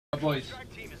Boys,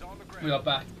 we are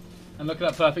back, and look at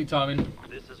that perfect timing.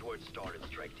 This is where it started,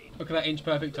 strike team. Look at that inch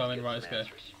perfect timing. Right, let's go.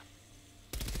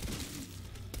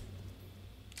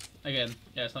 Again,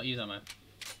 yeah, it's not use ammo.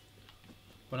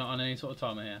 We're not on any sort of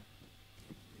timer here.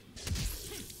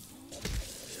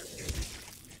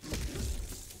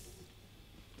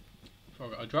 Before I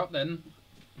got a drop, then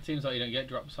it seems like you don't get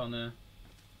drops on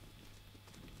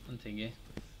Thingy.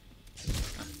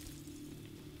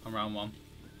 On round one.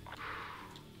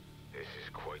 This is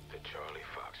quite the Charlie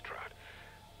Foxtrot.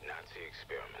 Nazi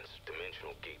experiments,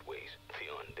 dimensional gateways, the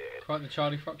undead. Quite the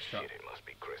Charlie Foxtrot. Shit, it must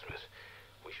be Christmas.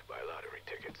 We should buy lottery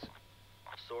tickets.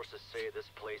 Sources say this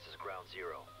place is ground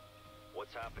zero.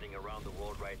 What's happening around the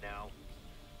world right now?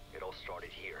 It all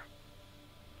started here.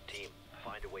 Team,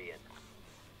 find a way in.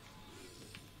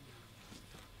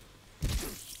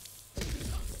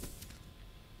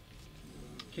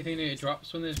 Do you think it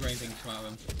drops when there's rain things come out of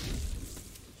them?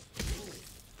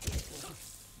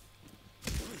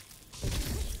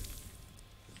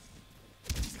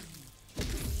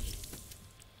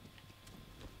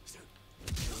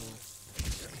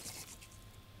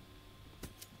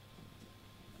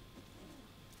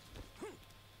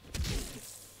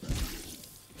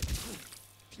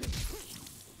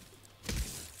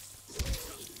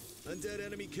 Undead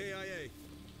enemy KIA.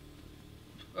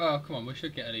 Oh, come on, we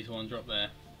should get at least one drop there.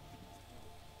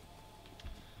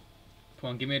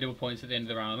 Come on, give me a double points at the end of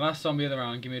the round. Last zombie of the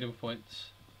round, give me a double points.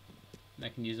 And I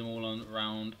can use them all on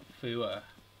round 4.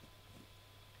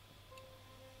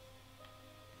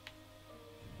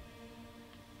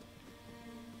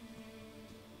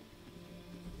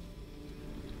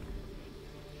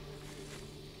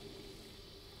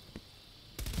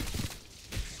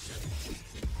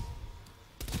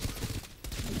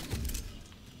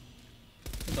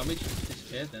 The zombie just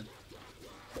disappeared then.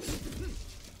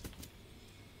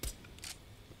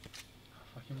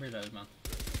 Fucking reload, man.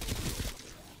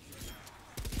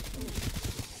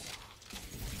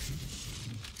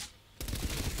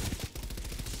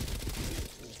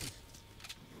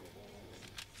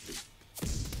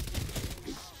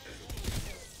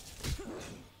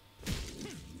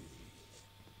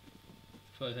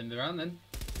 First end of the round then.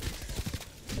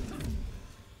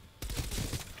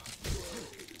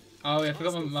 Oh yeah, I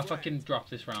forgot my fucking drop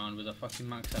this round was a fucking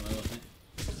max ammo, wasn't it?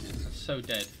 That's so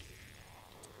dead.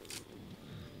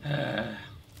 I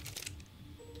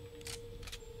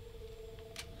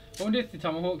wonder if the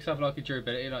tomahawks have like a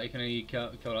durability, like you can only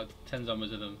kill like 10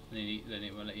 zombies of them, and then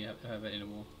it won't let you have it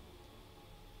anymore.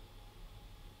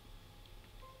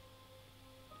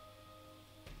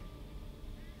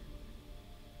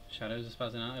 Shadows are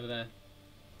spazzing out over there.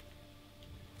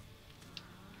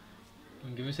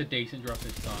 And give us a decent drop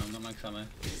this time, not max ammo.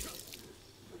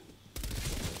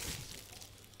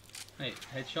 Hey,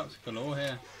 headshots galore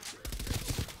here.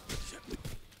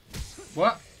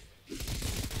 What?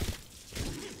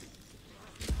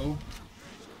 Oh.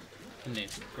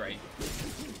 Indeed, great.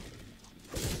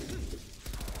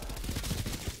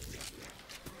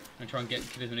 I'm try and get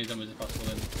as many zombies as possible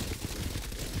then.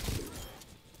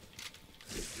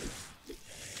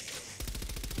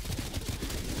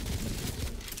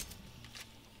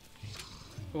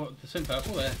 Oh, there's some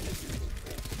purple there.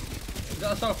 Is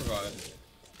that a self reviver?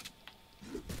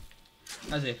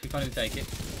 As if, we can't even take it.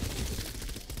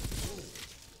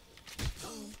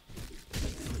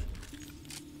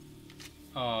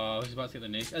 Oh, I was about to get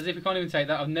the nuke. As if we can't even take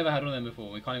that. I've never had one of them before.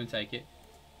 We can't even take it.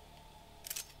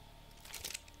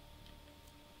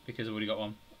 Because I've already got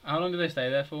one. How long do they stay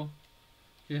there for?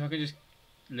 If I could just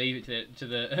leave it to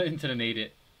the until I need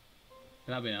it.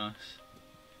 That'd be nice.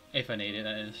 If I need it,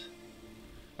 that is.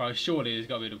 Right, surely there's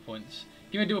got to be double points.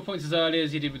 Give me double points as early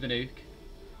as you did with the nuke.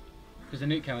 Because the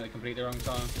nuke came at the completely wrong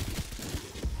time.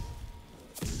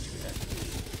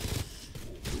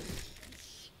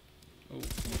 Oh.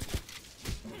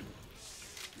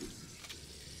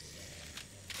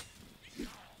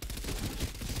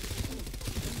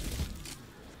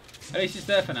 At least it's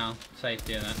there for now.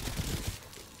 Safety and that.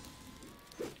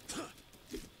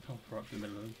 Oh, right through the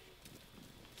middle of them.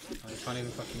 I can't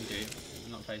even fucking do it.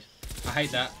 Not face. I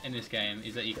hate that in this game,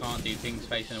 is that you can't do things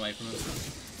facing away from them.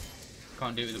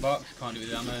 Can't do it with the box, can't do it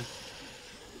with the ammo.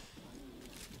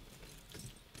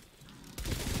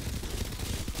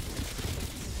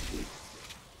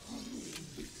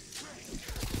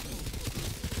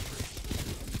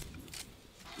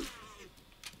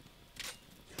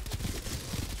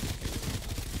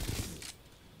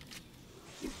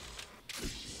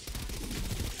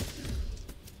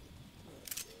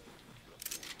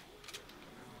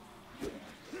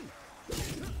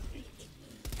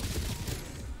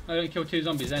 I don't kill 2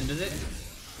 zombies then, does it?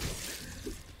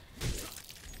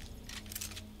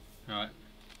 Alright,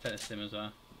 take the sim as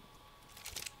well.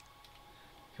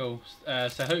 Cool.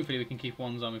 So hopefully we can keep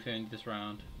one zombie thing this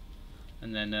round,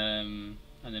 and then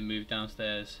move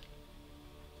downstairs.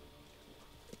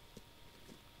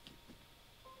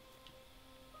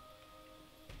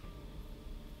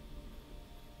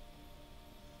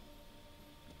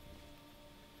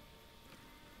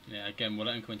 Yeah, again, we'll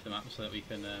let him come into the map so that we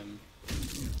can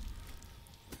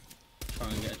try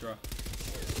and get a draw.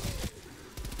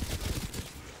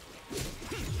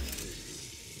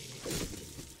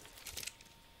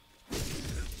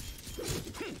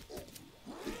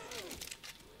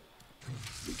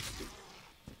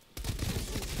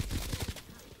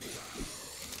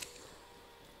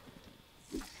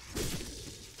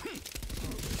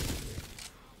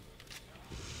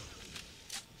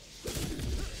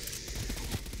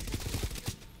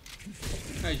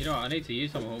 Hey, do you know what? I need to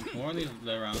use some hawks more on these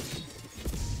low rounds.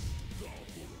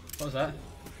 What was that?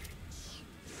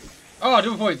 Oh,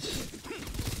 double points!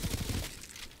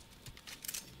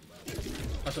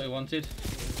 That's what he wanted.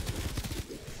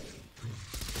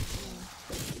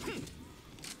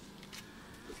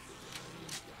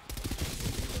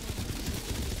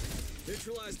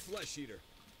 Neutralized flesh eater.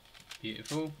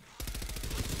 Beautiful.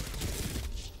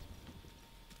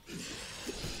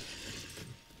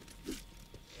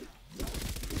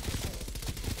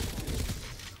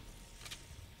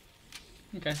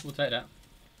 Okay, we'll take that.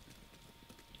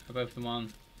 Have both of them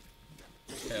on.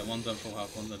 Okay, one's on full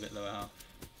health, one's a bit lower health.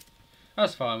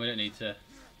 That's fine, we don't need to.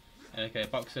 Okay,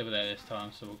 box over there this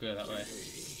time, so we'll go that way.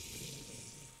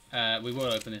 We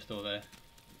will open this door there,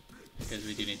 because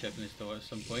we do need to open this door at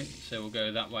some point, so we'll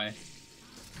go that way.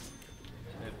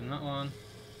 So open that one.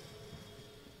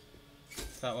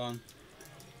 That one.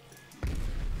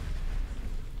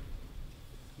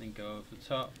 Then go over the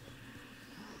top.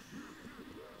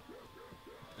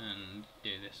 And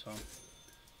do this one.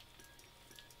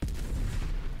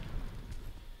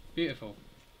 Beautiful.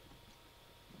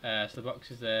 So the box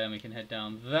is there and we can head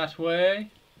down that way.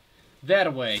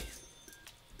 That way.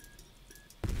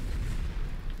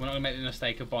 We're not going to make the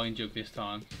mistake of buying jug this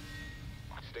time.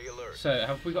 Stay alert. So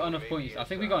have we got enough points? I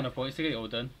think we got enough points to get it all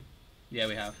done. Yeah,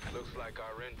 we have. Looks like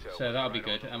our intel So that'll was be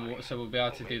right good. on the And so we'll be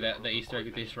able to do the Easter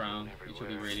egg this round, which will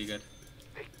be really good.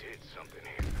 They did something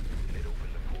here. It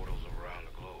opened the portals around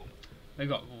the globe. We've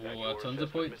got tons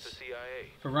of points.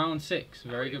 For round 6,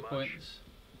 very good points.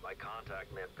 My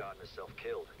contact may have gotten himself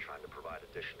killed trying to provide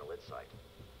additional insight.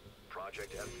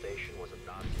 Project F Station was a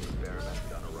Nazi experiment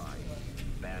gone awry.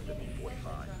 Abandoned in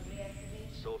 45.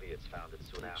 Soviets found it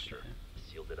soon after.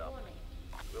 Sealed it up.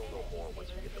 We'll know more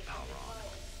once we get the power on.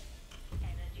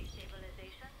 Energy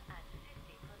stabilization at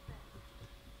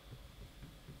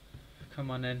 50%.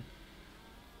 Come on in.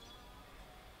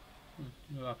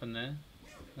 What happened there?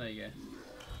 There you go.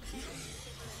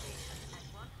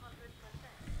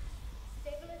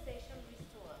 Stabilization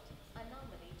restored.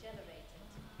 Anomaly generated.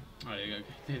 Oh, there you go.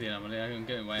 Do the anomaly. I'm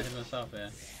getting way ahead of myself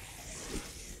there.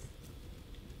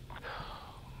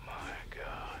 My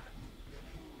God.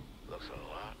 Looks a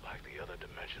lot like the other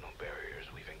dimensional barriers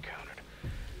we've encountered.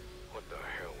 What the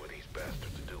hell were these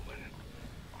bastards doing?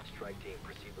 Strike team,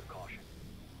 proceed with caution.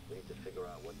 We need to figure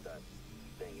out what that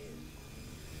thing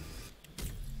is.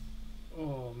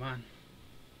 Oh man.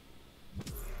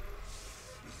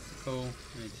 Cool.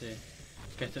 I need to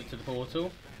get up to the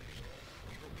portal.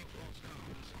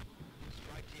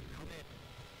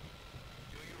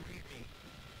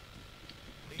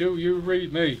 Do you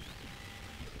read me?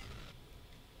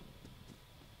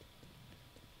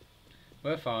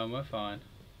 We're fine, we're fine.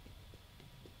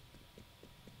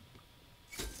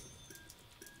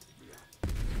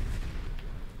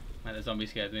 Man, the zombie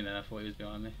scared me then, I thought he was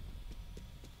behind me.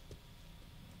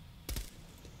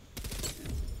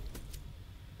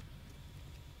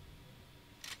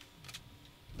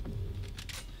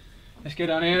 Let's go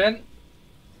down here then.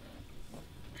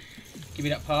 Give me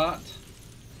that part.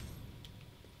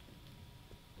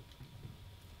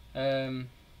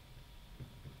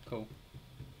 Cool.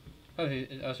 I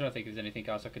was trying to think if there's anything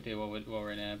else I could do while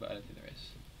we're in here, but I don't think there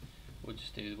is. We'll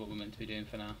just do what we're meant to be doing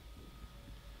for now.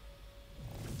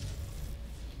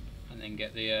 And then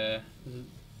get the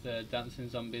dancing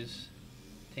zombies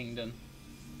thing done.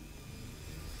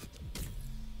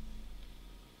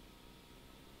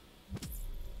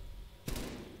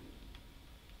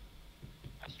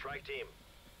 Strike team,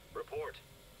 report.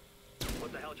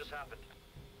 What the hell just happened?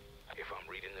 If I'm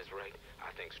reading this right,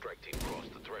 I think Strike Team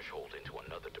crossed the threshold into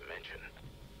another dimension.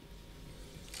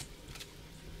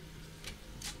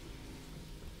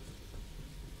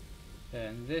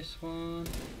 Then this one.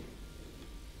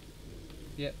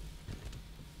 Yep.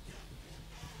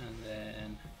 And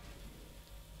then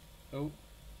Oh.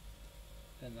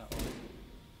 Then that one.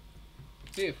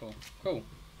 Beautiful. Cool.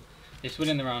 It's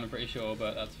winning the round, I'm pretty sure,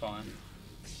 but that's fine.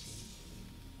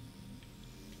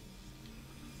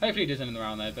 Hopefully it doesn't in the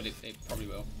round though, but it probably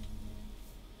will.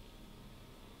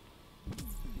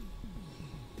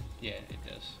 Yeah, it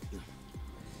does.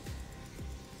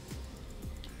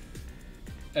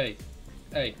 Hey,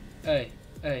 hey, hey,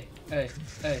 hey, hey,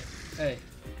 hey, hey.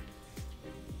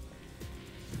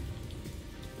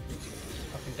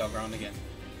 Fucking dog round again.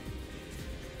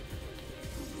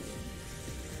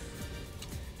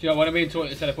 Do you know, when I'm being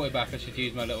teleported back, I should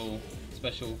use my little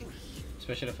special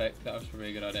effect. That was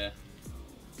probably a good idea.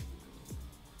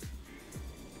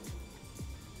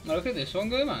 Oh, look at this one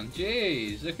go, man.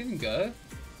 Jeez, look at him go.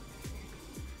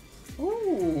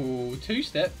 Ooh,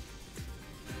 two-step.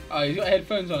 Oh, he's got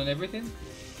headphones on and everything.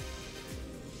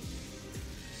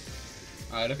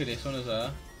 Alright, look at this one as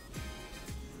well.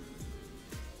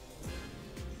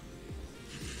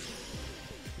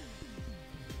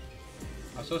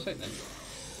 I saw something.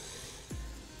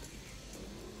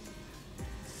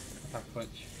 Pack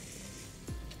punch.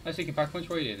 I see you can pack punch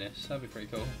while you're doing this. That'd be pretty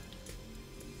cool.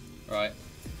 Right.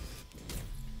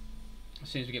 As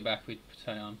soon as we get back, we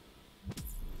turn it on.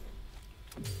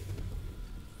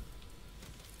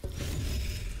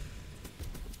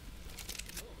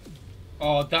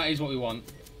 Oh, that is what we want.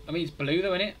 I mean, it's blue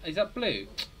though, isn't it? Is that blue?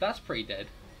 That's pretty dead.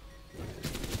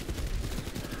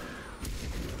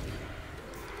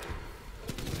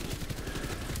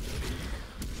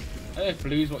 I don't know if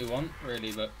blue's what we want,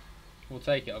 really, but we'll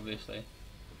take it, obviously.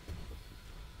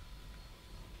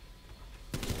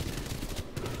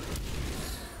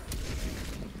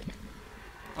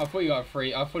 I thought you got a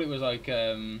free. I thought it was like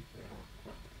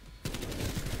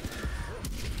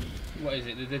what is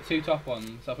it? The two top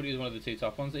ones. I thought it was one of the two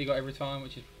top ones that you got every time,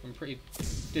 which is I'm pretty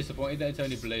disappointed that it's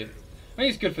only blue. I mean,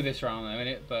 it's good for this round though, isn't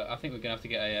it? But I think we're gonna have to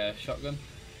get a shotgun.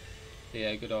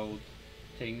 The good old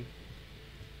thing.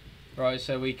 Right,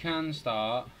 so we can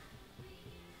start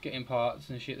getting parts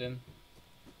and shit then.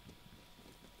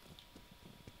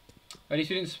 At least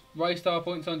we didn't waste star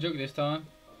points on Jug this time.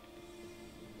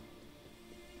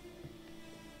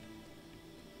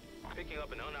 Picking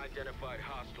up an unidentified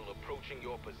hostile approaching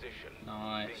your position.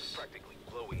 Nice. Being practically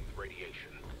glowing with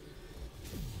radiation.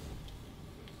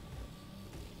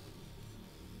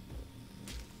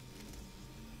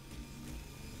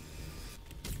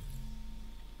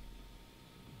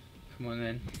 Come on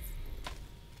then.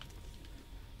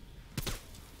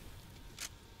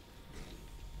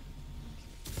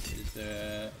 Is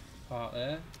there a part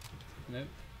there? Nope.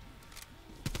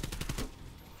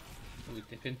 Oh, we're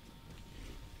dipping.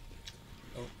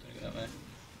 Oh, don't go that way.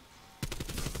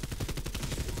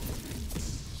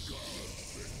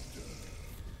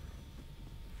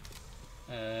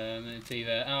 It's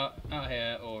either out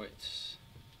here or it's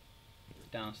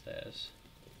downstairs.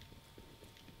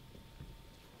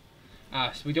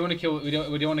 Ah, so we don't want to kill. We don't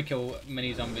want to kill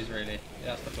many zombies really.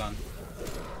 That's the plan.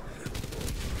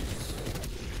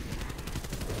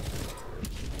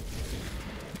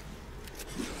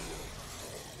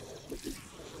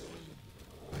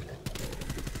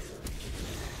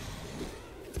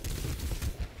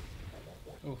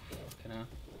 Oh, fucking hell.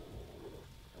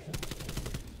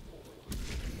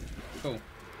 Cool.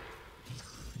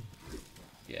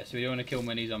 Yeah, so we don't want to kill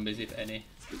many zombies, if any.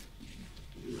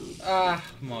 Ah,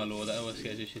 my lord, that always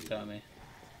scares the shit out of me.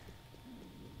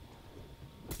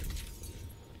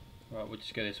 Right, we'll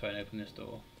just go this way and open this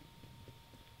door.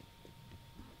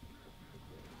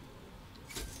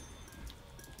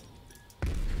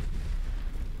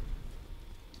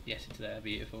 Yes, it's there,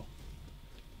 beautiful.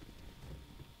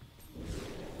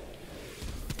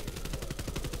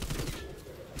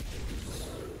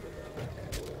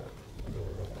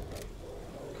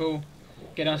 Cool.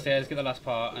 Get downstairs, get the last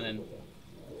part, and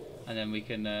then we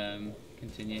can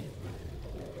continue.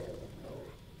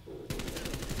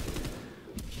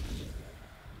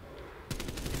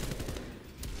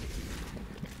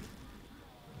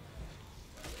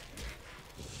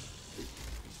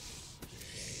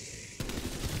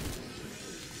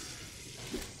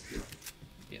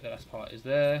 Yeah, the last part is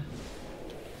there.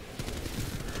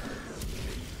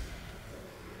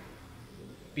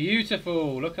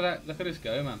 Beautiful! Look at that! Look at us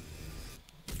go, man.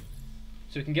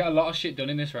 So we can get a lot of shit done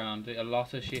in this round. A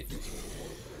lot of shit.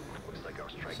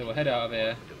 So we'll head out of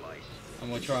here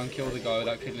and we'll try and kill the guy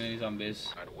without killing any zombies.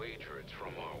 I'd wager it's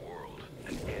from our world.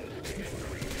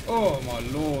 Oh my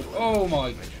lord! Oh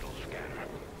my!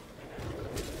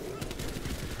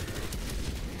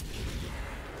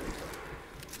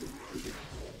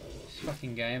 This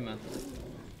fucking game, man.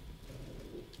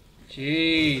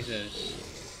 Jesus.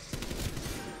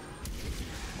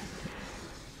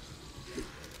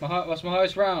 What's my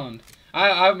highest round?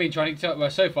 I haven't been trying to.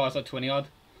 Well, so far it's like 20 odd.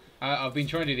 I've been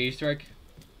trying to do the Easter egg.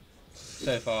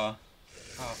 So far.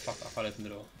 Oh fuck! I can't open the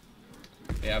door.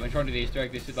 Yeah, I've been trying to do the Easter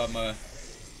egg. This is like my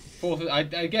fourth. I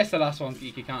guess the last one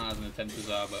you can't as an attempt as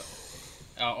well, but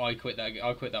I quit that.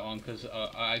 I quit that one because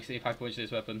I actually pack punch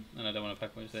this weapon and I don't want to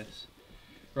pack punch this.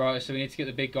 Right, so we need to get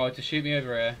the big guy to shoot me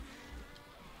over here,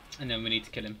 and then we need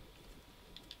to kill him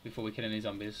before we kill any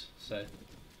zombies. So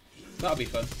that'll be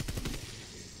fun,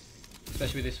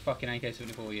 especially with this fucking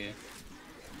AK-74 here.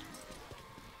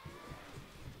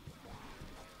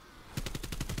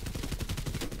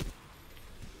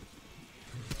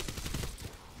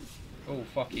 Oh,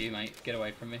 fuck you, mate. Get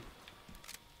away from me.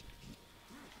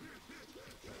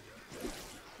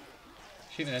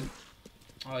 Shoot me then.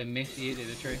 Oh, I missed. He hit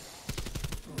the tree.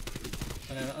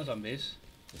 Oh no, that was zombies.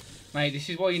 Mate, this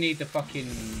is why you need the fucking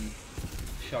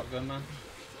shotgun, man.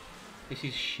 This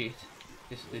is shit.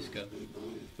 This gun.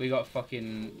 We got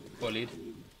fucking bullied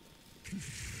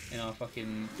in our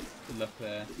fucking luck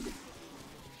there.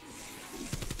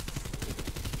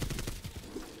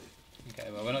 Okay,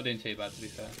 well, we're not doing too bad, to be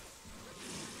fair.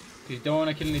 You don't want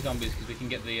to kill any zombies because we can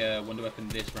get the wonder weapon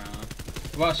this round.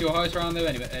 What's your highest round though?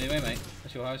 Anyway, mate.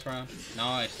 What's your highest round?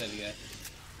 Nice. There we go. You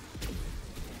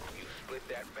split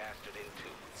that bastard in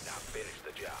two. Now finish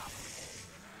the job.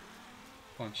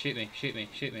 Come on, shoot me, shoot me,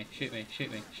 shoot me, shoot me, shoot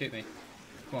me, shoot me.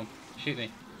 Come on, shoot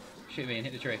me, shoot me and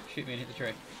hit the tree. Shoot me and hit the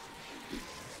tree.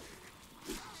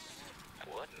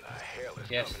 What in the hell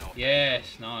is Yes, coming on?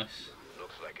 yes, nice.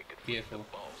 Looks like it could Beautiful. the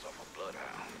balls off a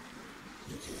bloodhound.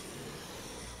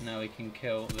 Now we can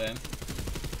kill them.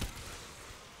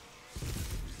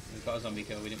 We've got a zombie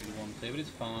kill. We didn't really want to, but it's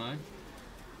fine.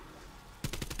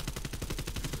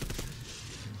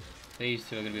 These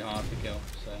two are going to be hard to kill,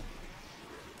 so.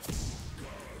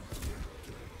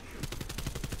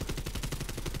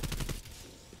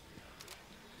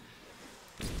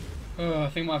 Oh, I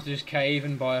think we'll have to just cave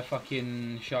and buy a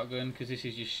fucking shotgun because this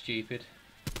is just stupid.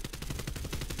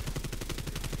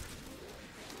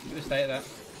 I'm going to stay at that.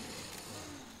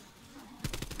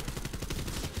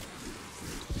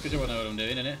 Because I won't know what I'm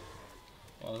doing, innit?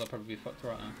 Well, I'll probably be fucked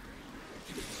right now.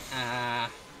 Ah.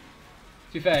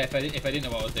 To be fair, if I didn't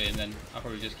know what I was doing, then I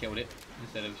probably just killed it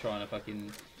instead of trying to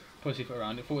fucking pussyfoot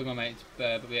around it. Fought with my mates,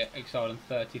 but we exiled on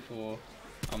 34.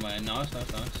 Oh man, nice,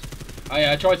 nice, nice. Oh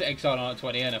yeah, I tried to exile on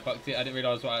 20 and I fucked it. I didn't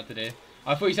realise what I had to do.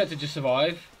 I thought you had to just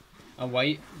survive and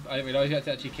wait. I didn't realise you had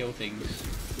to actually kill things.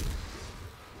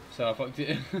 So I fucked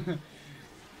it.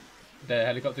 The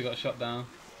helicopter got shot down.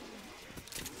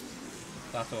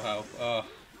 That'll help. Oh.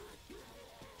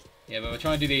 Yeah, but we're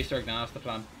trying to do the Easter egg now, that's the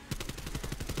plan.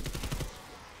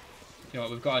 You know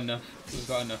what, we've got enough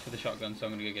for the shotgun, so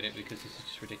I'm gonna go get it because this is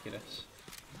just ridiculous.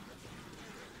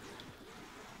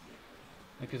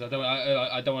 Because I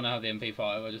don't want to have the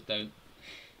MP5, I just don't.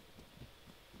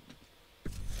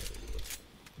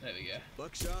 There we go.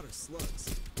 Buckshot or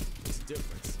slugs? What's the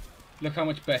difference? Look how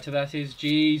much better that is,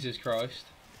 Jesus Christ.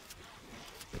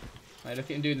 Hey,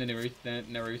 look at him doing the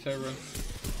Naruto run.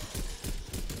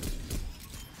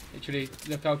 Literally,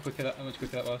 look how much quicker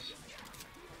that was.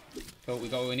 Cool, we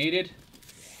got what we needed.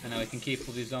 And now we can keep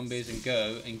all these zombies and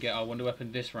go and get our wonder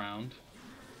weapon this round.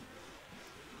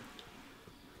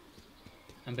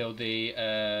 And build the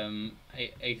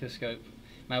aethoscope.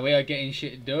 Man, we are getting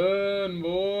shit done,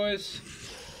 boys.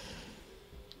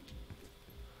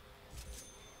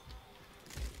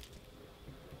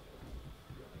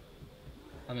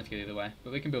 I meant to go the other way,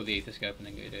 but we can build the aethoscope and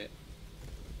then go do it.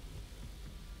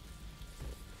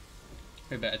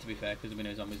 Probably better to be fair, because there'll be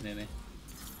no zombies near me.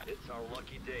 It's our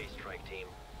lucky day, strike team.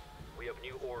 We have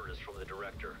new orders from the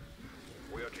director.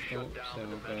 We are to shut down so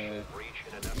the dimensional breach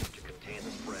in an effort to contain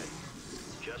the spread.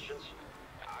 Suggestions?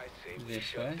 I say we This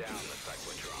shut way. down the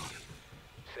cyclotron.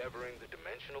 Severing the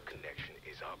dimensional connection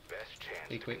is our best chance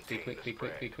Be to quick, be contain quick, the be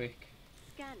quick, spread. be quick.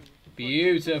 Scanning.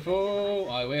 Beautiful!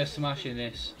 Alright, we are smashing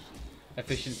this.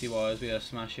 Efficiency wise, we are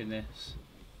smashing this.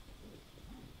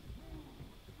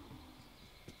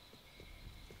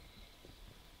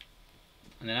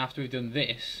 And then after we've done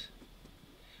this,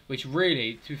 which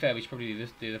really, to be fair, we should probably do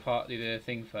the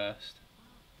thing first.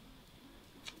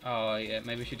 Oh yeah,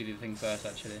 maybe we should do the thing first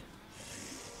actually.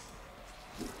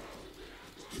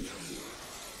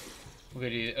 We're gonna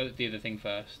do the other thing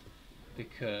first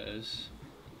because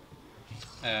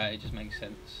it just makes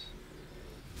sense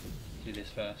to do this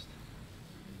first.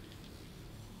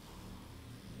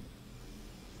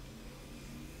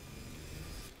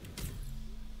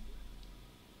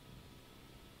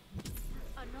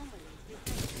 Anomaly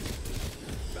detected.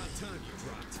 About time you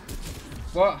dropped.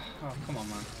 What? Oh come on,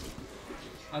 man!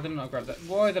 I did not grab that.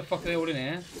 Why the fuck are they all in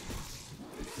here?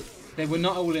 They were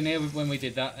not all in here when we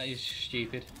did that. That is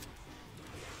stupid.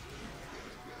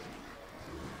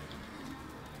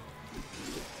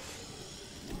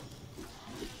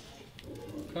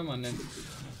 Come on then.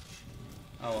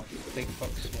 Oh, big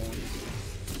fox spawn.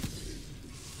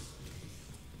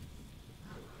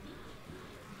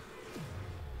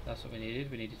 That's what we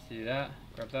needed. We needed to do that.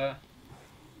 Grab that.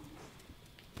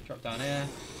 Drop down here.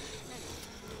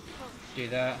 Do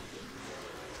that.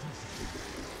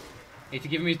 Need to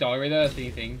give him his diary though, that's the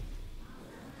thing.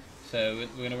 So we're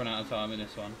going to run out of time in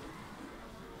this one.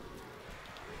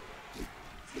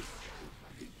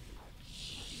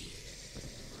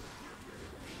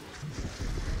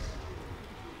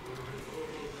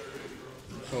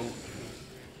 Cool.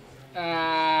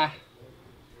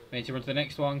 We need to run to the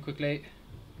next one quickly.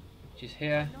 Which is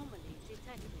here.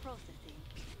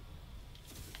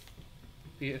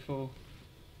 Beautiful.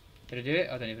 Did I do it?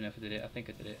 I don't even know if I did it. I think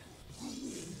I did it.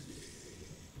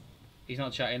 He's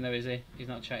not chatting though, is he? He's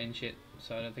not chatting shit,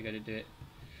 so I don't think I did do it.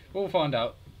 We'll find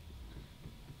out.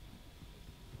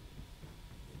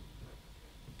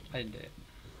 I didn't do it.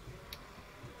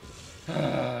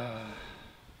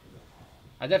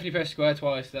 I definitely pressed square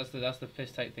twice. That's the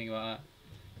piss take thing about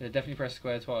that. I definitely pressed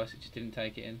square twice. It just didn't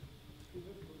take it in.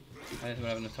 I don't think we'll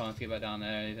have enough time to get back down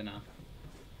there either now.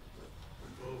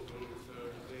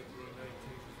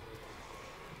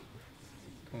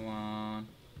 Come on.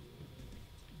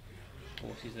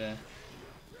 Horses there.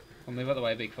 I'll move out the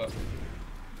way, big fuck.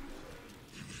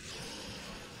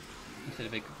 Instead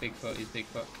of big fuck, he's big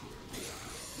fuck.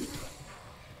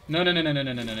 No no no no no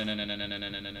no no no no no no no no no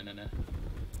no no no no.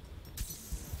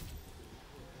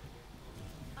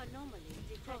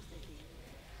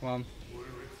 Come on.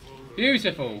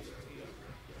 Beautiful!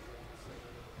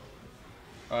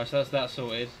 Alright, so that's that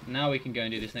sorted. Now we can go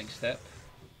and do this next step.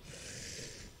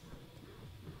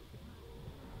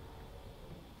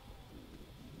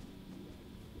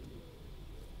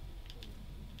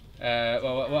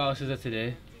 Well, what else is there to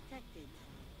do?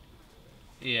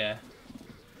 Yeah.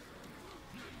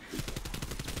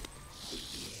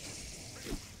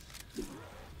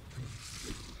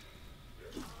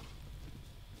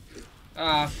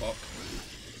 Ah, fuck.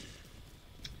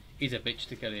 He's a bitch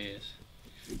to kill, he is.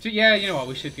 So yeah, you know what,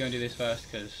 we should go and do this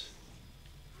first, because...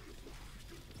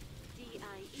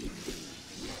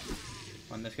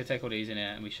 Let's go take all these in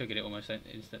here, and we should get it almost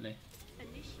instantly.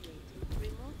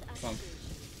 Come on.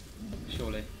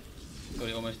 Surely. Got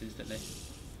it almost instantly.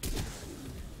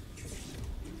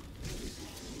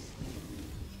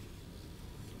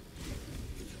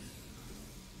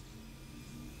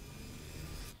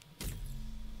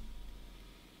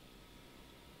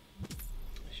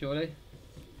 Surely?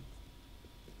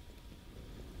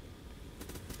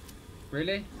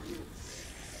 Really?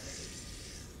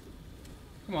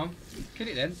 Come on, kill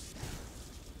it then.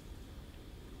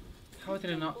 How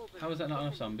did it not? How was that not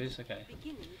enough zombies? Okay.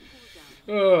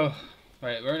 Oh,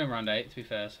 right, we're in round 8 to be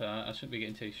fair, so I shouldn't be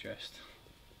getting too stressed.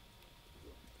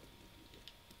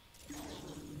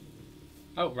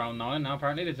 Oh, round 9 now.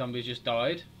 Apparently the zombies just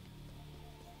died.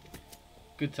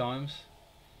 Good times.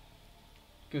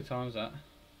 Good times that.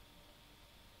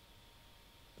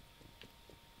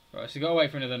 Right, so we gotta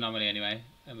wait for another anomaly anyway,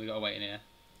 and we gotta wait in here.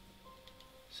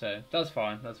 So that's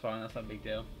fine. That's fine. That's not a big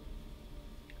deal.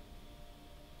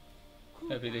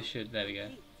 Hopefully this should. There we go.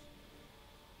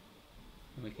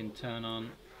 And we can turn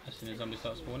on as soon as zombies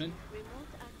start spawning.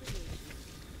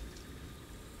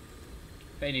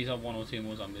 But he needs on 1 or 2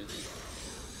 more zombies.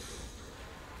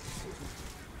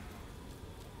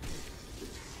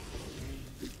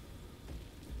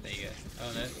 There you go.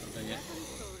 Oh no, not done yet.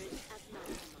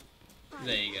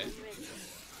 There you go.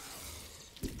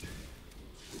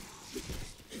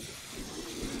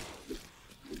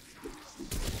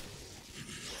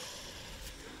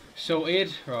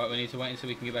 Sorted. Right, we need to wait until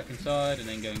we can get back inside and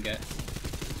then go and get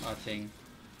our thing.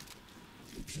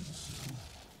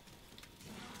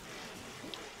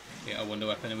 Get our wonder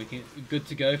weapon and we can good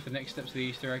to go for the next steps of the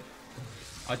Easter egg.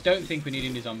 I don't think we need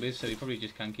any zombies, so we probably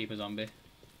just can keep a zombie.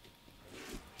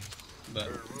 But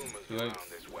we won't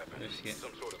risk it.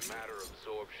 Some sort of matter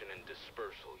absorption and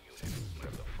dispersal unit,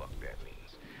 whatever the fuck that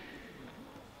means.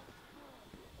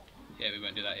 Yeah, we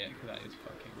won't do that yet because that is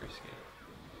fucking risky.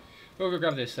 We'll go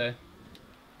grab this though.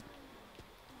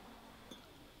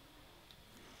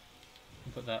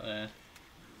 Put that there.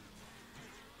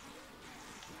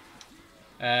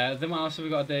 Then what else have we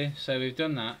got to do? So we've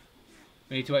done that.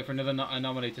 We need to wait for another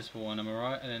anomaly to spawn, am I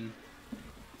right? And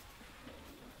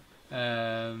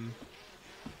then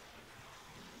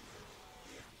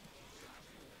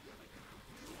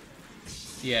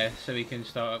yeah, so we can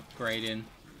start upgrading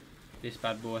this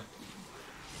bad boy.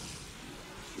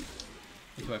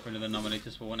 Need to wait for another anomaly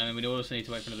to spawn, and then we also need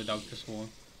to wait for another dog to spawn.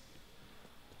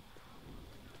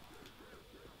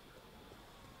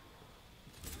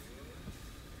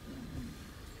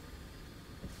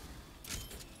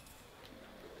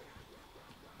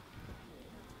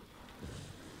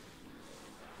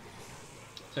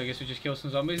 So I guess we just kill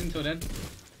some zombies until then.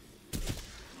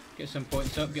 Get some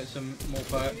points up, get some more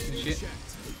perks and shit.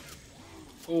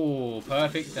 Oh,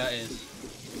 perfect that is.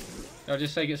 I'll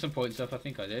just say get some points up, I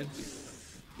think I did.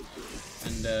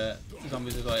 And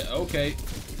zombies is like, okay.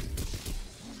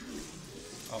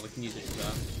 Oh, we can use this as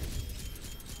well.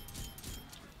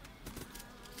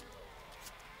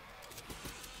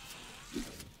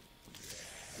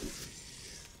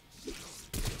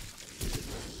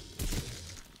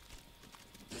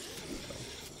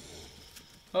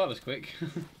 Oh, that was quick.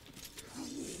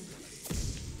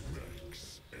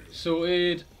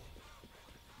 Sorted.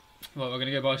 Well, we're going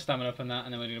to go buy stamina up on that,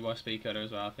 and then we're going to buy speed cutter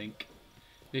as well, I think.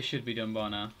 This should be done by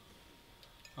now,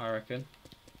 I reckon.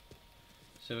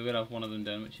 So we're going to have one of them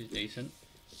done, which is decent.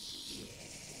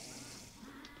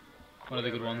 One of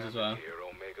the good ones as well. Here,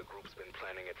 Omega Group's been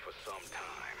planning it for some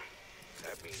time.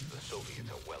 That means the Soviets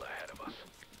are well ahead of us.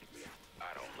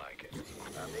 I don't like it.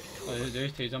 Oh,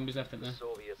 there's 2 zombies left, isn't there? The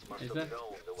Soviets must Is have there?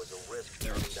 known there was a risk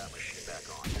turning that machine back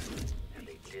on, and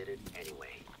they did it anyway.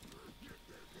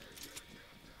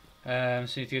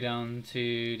 So we need to go down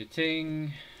to the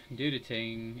ting, do the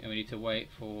ting, and we need to wait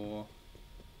for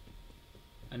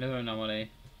another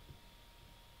anomaly.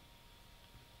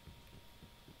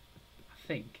 I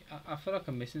think. I feel like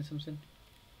I'm missing something.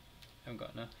 I haven't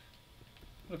got enough.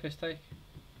 What a piss take.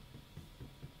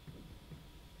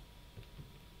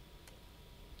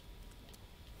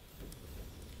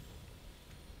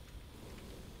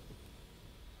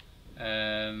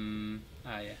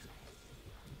 Yeah.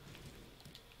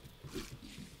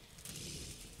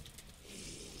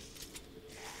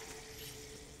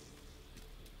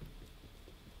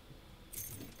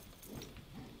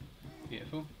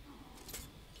 Beautiful.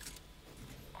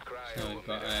 So we've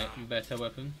got a better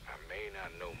weapon. I may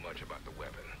not know much about the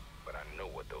weapon, but I know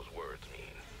what those words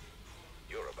mean.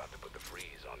 You're about to put the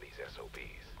freeze on these SOBs.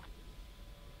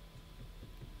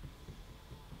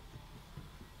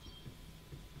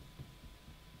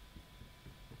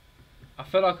 I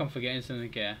feel like I'm forgetting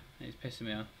something here. It's pissing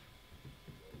me off.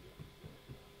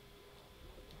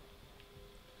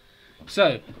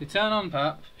 So, we turn on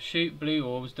PAP, shoot blue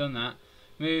orbs, done that.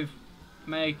 Move,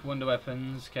 make wonder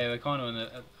weapons. Okay, we're kind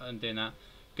of doing that.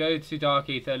 Go to Dark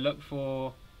Ether, look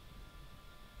for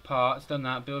parts, done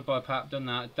that. Build by PAP, done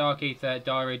that. Dark Ether,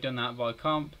 diary, done that. By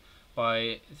comp,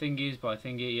 by thingies, by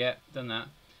thingy, yep, done that.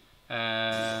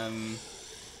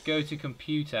 Go to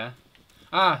computer.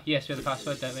 Ah, yes, we have the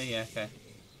password, don't we? Yeah, okay.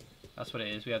 That's what it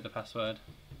is, we have the password.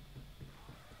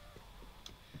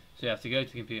 So you have to go to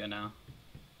the computer now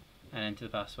and enter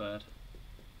the password.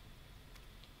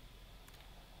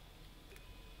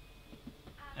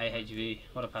 AHV,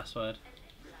 what a password.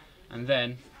 And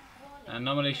then an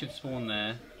anomaly should spawn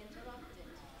there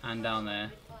and down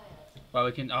there. Well,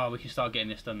 we can start getting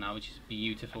this done now, which is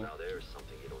beautiful. Now there's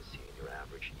something you don't see in your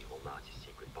average evil Nazi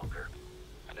secret bunker.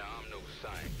 Now, I'm no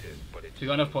scientist, but it's... So we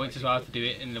got enough points as well to do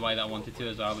it in the way that I wanted to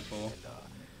as well before.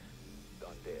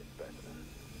 undead specimen.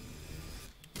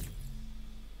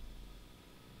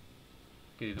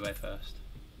 Go the other way first.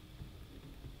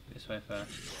 This way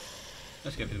first.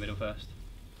 Let's go for the middle first.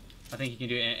 I think you can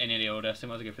do it in any order, so I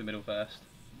might as well go for the middle first.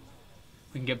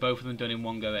 We can get both of them done in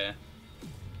one go here.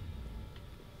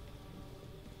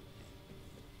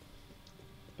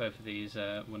 Both of these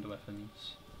wonder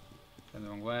weapons. Going the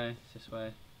wrong way, it's this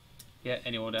way. Yeah,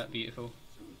 any order, beautiful.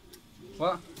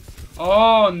 What?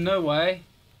 Oh, no way!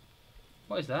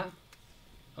 What is that?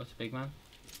 Oh, it's a big man.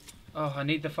 Oh, I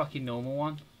need the fucking normal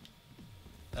one.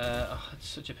 Oh, it's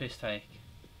such a piss take.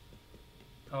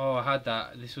 Oh, I had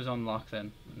that. This was on lock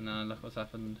then. No, look what's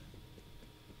happened.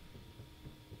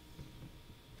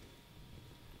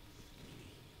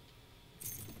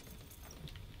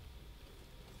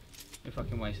 We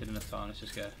fucking wasted enough time. Let's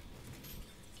just go.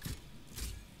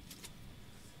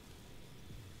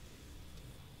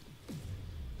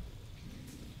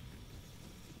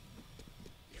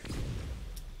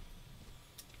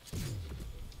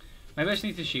 Maybe I just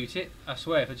need to shoot it. I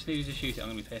swear, if I just needed to shoot it, I'm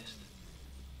gonna be pissed.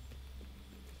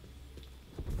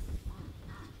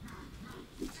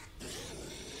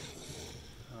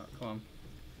 Oh, come on.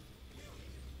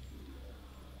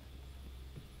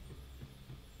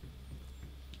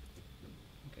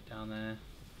 Get down there.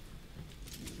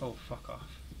 Oh, fuck off.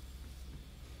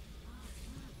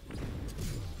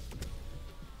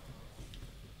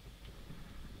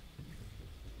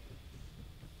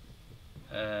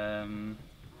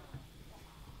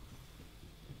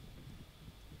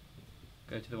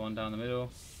 Go to the one down the middle.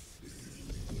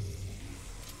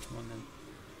 Come on then.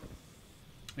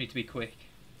 Need to be quick.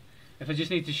 If I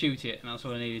just need to shoot it and that's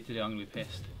all I needed to do, I'm going to be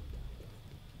pissed.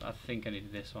 But I think I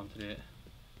needed this one to do it.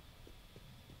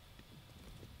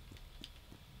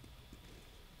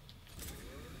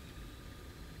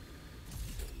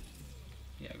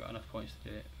 Yeah, I got enough points to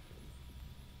do it.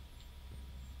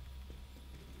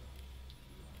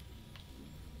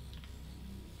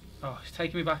 Oh, it's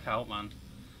taking me back out, man.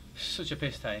 Such a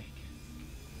piss take.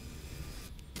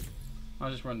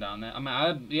 I'll just run down there. I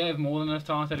mean, you have more than enough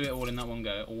time to do it all in that one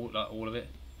go. All of it.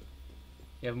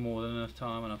 You have more than enough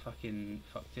time and I fucking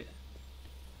fucked it.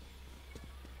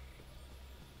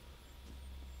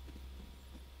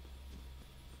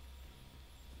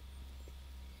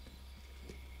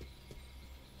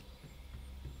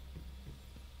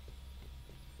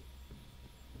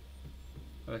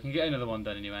 Well, I can get another one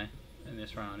done anyway in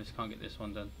this round. I just can't get this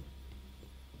one done.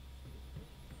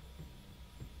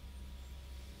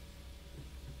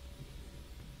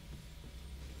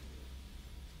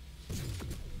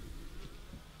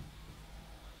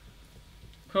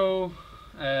 Cool.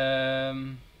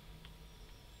 And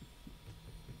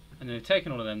then we've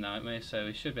taken all of them now, haven't we? So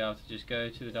we should be able to just go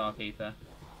to the Dark Ether.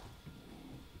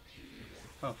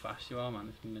 How fast you are, man,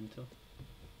 it's mental.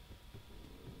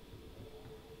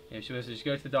 Yeah, we should be able to just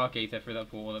go to the Dark Ether through that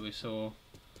portal that we saw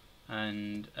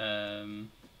and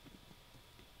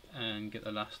get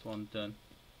the last one done.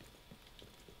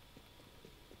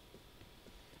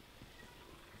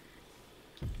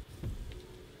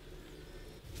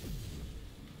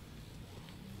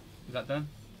 Is that done?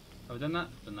 Have we done that?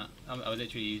 Done that. I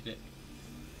literally used it.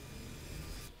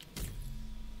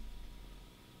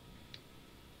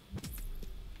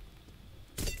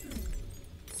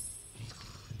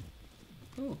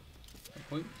 Oh,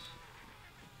 points.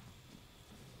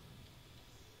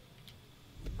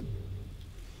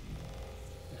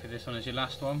 Look at this one as your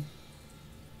last one.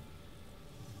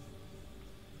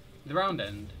 The round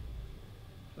end.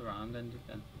 The round ended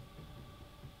then.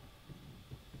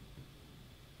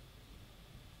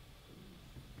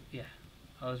 Yeah,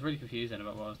 I was really confused then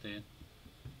about what I was doing.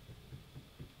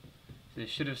 So this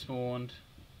should have spawned.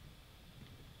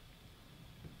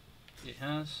 It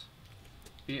has.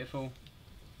 Beautiful.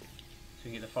 So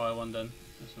we can get the fire one done.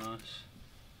 That's nice.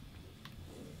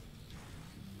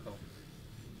 Cool.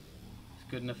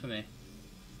 It's good enough for me.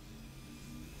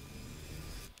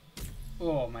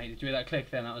 Oh mate, did you hear that click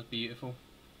then? That was beautiful.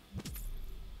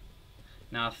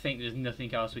 Now I think there's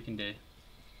nothing else we can do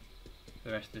for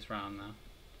the rest of this round now.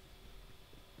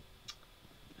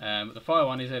 But the fire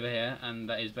one is over here, and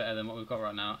that is better than what we've got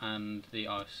right now. And the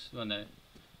ice, well no,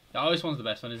 the ice one's the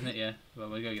best one, isn't it? Yeah. Well,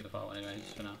 we'll go get the fire one anyway,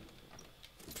 just for now.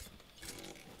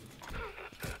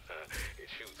 It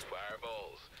shoots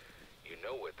fireballs. You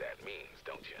know what that means,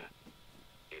 don't you?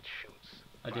 It shoots.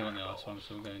 I do want the ice one,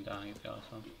 so we're going down and get the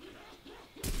ice one.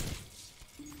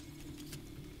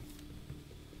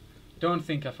 Don't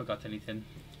think I forgot anything.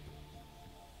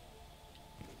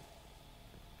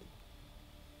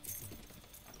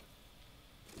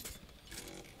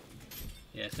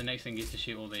 Yeah, so the next thing is to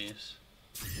shoot all these.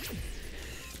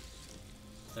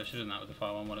 So I should have done that with the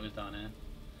fire one while it was down here.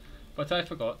 But I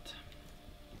forgot.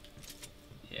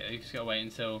 Yeah, you just gotta wait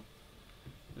until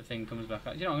the thing comes back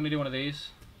up. You know, I'm gonna do one of these.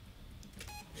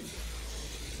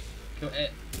 Kill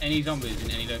any zombies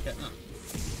in any location. Oh,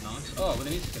 nice. Oh, well,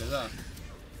 they need to kill us that.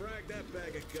 Frag that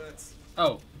bag of guts.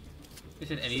 Oh, this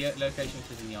is any location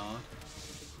which is in yard.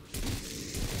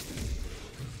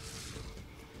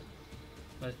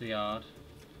 Where's the yard?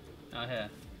 Out here.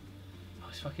 Oh,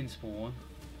 it's fucking spawn.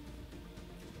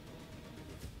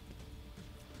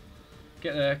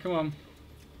 Get there, come on.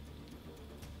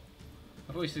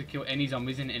 I thought we should kill any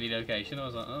zombies in any location. I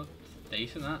was like, oh, it's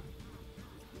decent that.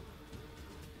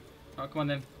 Oh, come on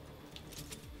then.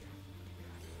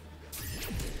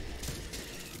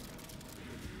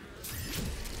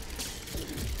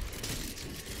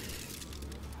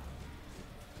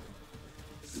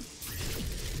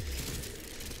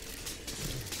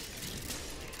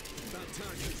 About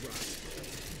time you dropped.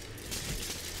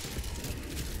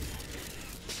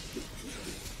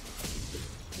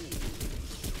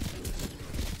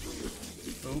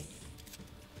 Oh.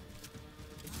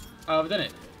 Oh, I've done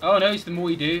it. Oh no, it's the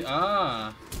more you do.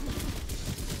 Ah.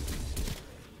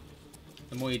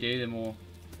 The more you do, the more.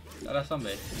 Is that last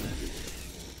zombie?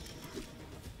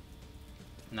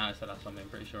 No, it's the last zombie, I'm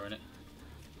pretty sure, isn't it?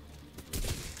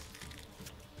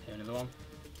 Here, another one.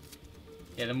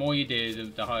 Yeah, the more you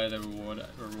do, the higher the reward,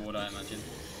 I imagine.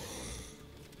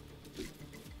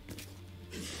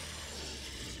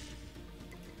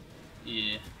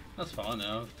 That's fine though,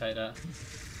 I'll take that.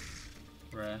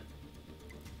 Rare.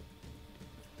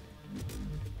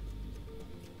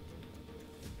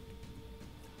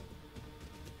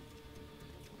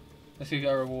 Let's go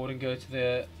get a reward and go to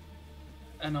the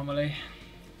anomaly.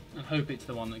 And hope it's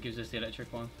the one that gives us the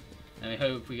electric one. And we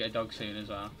hope we get a dog soon as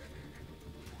well.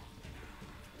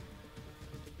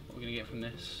 What are we going to get from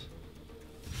this?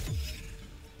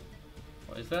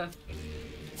 What is that?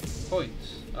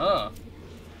 Points. Oh!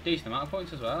 Decent amount of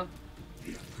points as well. I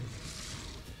think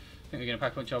we're going to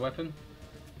pack punch our weapon.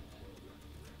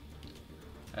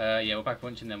 Yeah, we'll pack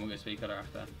punch and then we'll get speed cutter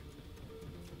after.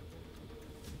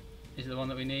 Is it the one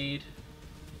that we need?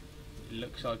 It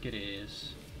looks like it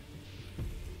is.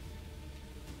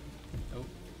 Oh.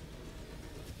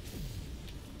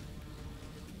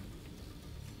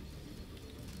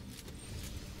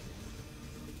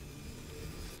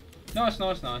 Nice,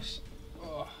 nice, nice.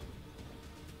 Oh.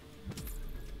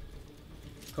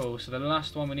 Cool, so the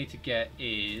last one we need to get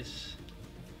is...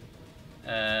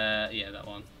 yeah, that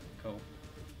one. Cool.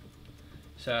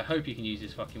 So I hope you can use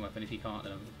this fucking weapon. If you can't,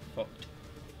 then I'm fucked.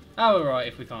 Oh, alright,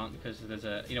 if we can't, because there's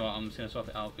a... You know what, I'm just going to swap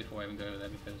it out before I even go over there,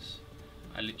 because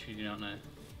I literally do not know.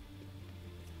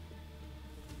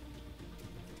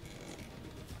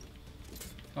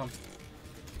 Come on.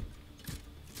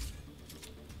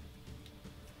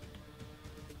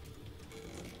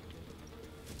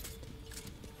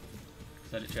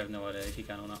 I literally have no idea if you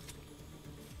can or not.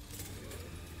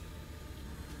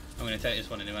 I'm going to take this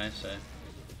one anyway, so...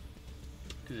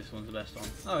 Because this one's the best one.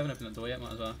 Oh, I haven't opened that door yet,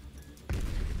 might as well.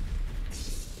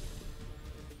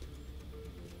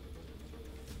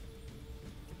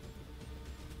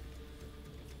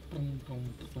 Boom,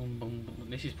 boom, boom, boom, boom.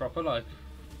 This is proper, like,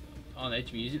 on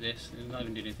edge music, this. It's not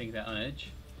even doing anything that on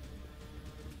edge.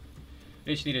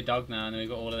 We just need a dog now, and then we've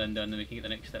got all of them done, and we can get the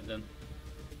next step done.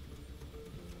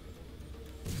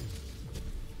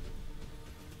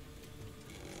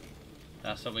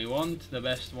 That's what we want, the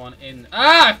best one in...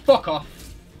 Ah! Fuck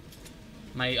off!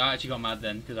 Mate, I actually got mad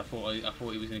then, because I thought he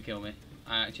was going to kill me.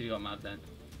 I actually got mad then.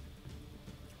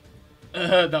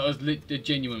 That was a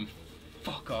genuine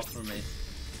fuck off from me.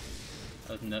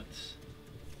 That was nuts.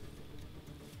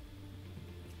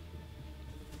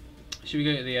 Should we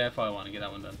go to the fire one and get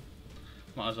that one done?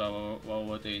 Might as well while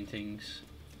we're doing things.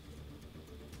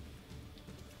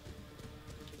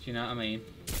 Do you know what I mean?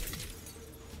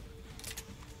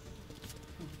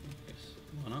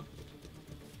 Why not?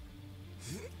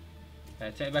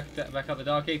 Take back up the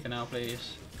Dark Ether now,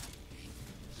 please.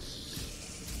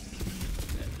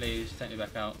 Yeah, please, take me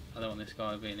back out. I don't want this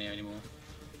guy being here anymore.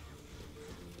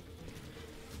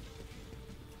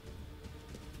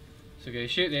 So go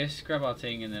shoot this, grab our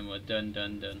thing, and then we're done.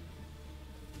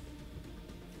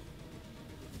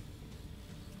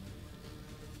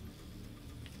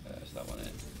 That's that one in.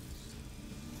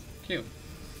 Cool.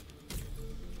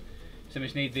 So we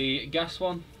just need the gas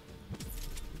one,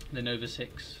 the Nova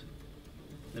 6,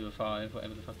 Nova 5,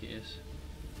 whatever the fuck it is.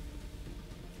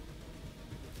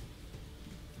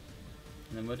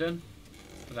 And then we're done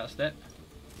for that step.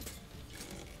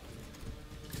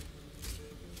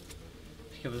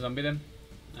 Let's kill the zombie then.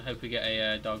 I hope we get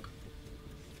a dog.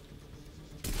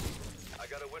 I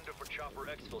got a window for Chopper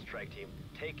Exfil strike team.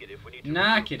 Take it if we need to.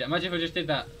 Nah, kid. Imagine if I just did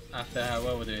that after how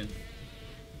well we're doing.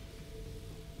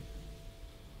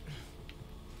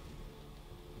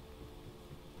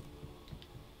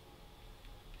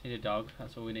 Need a dog,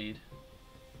 that's all we need.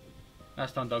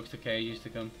 Last time dogs took care used to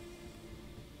come.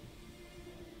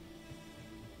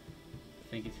 I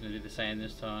think it's going to do the same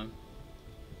this time.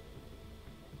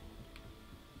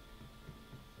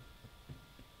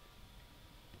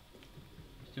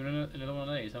 Do you want another one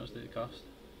of these? How much did it cost?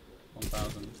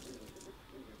 1,000.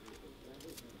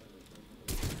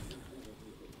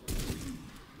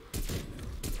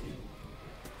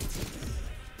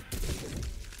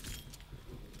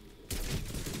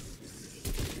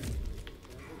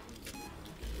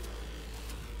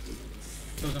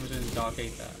 Someone's doing the Dark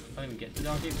Ether. I can't even get to the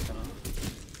Dark Ether, can I?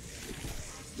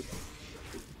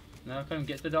 No, I can't even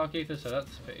get to the Dark Ether, so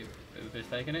that's a bit of a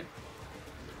mistake, isn't it?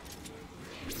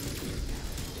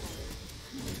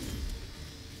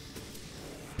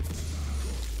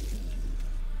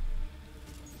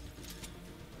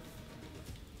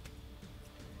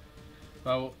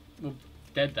 Well, we'll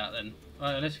dead that then.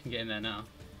 Well, unless we can get in there now.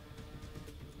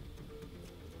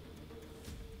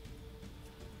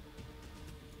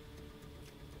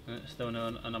 Still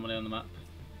no anomaly on the map.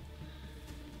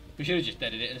 We should have just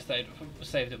deaded it and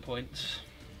saved at points.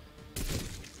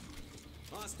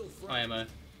 IMO.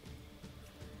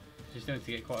 Just need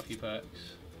to get quite a few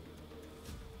perks.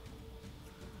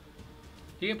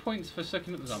 Do you get points for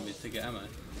sucking up the zombies to get ammo?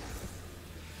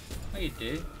 Oh, you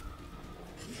do.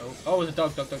 Oh, there's a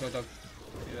dog. Get that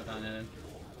down there then.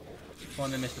 Come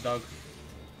on then, Mr. Dog.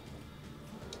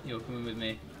 You're coming with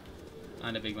me.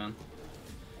 And a big man.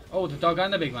 Oh, the dog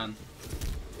and the big man.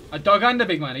 A dog and a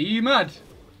big man. Are you mad?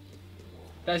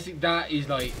 That is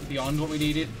like beyond what we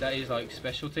needed. That is like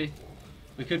specialty.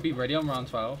 We could be ready on round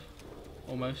 12.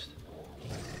 Almost.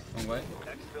 Wrong way.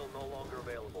 Exfil no longer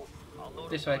available. I'll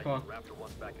This way, come on. Raptor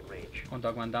 1's back in range. Come on,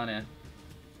 dog man, down here.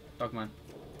 Dog man.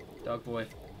 Dog boy.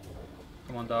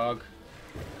 Come on, dog.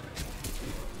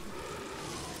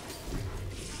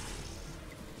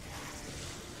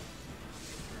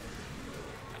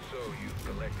 So you've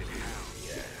collected hound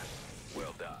gas.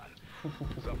 Well done.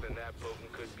 Something that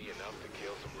potent could be enough to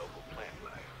kill some local plant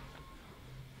life.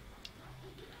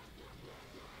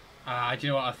 Do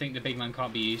you know what? I think the big man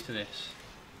can't be used to this.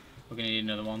 We're going to need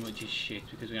another one, which is shit,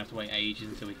 because we're going to have to wait ages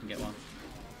until we can get one.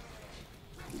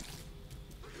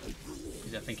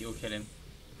 Because I think it will kill him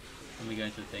when we go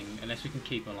into the thing. Unless we can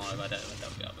keep him alive, I don't think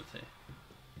they'll be able to.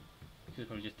 Because he'll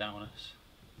probably just down us.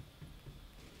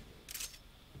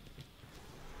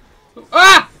 Oh,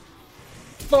 ah!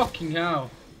 Fucking hell.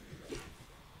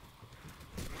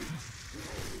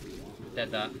 Dead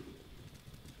that.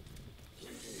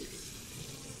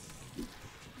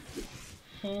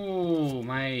 Oh,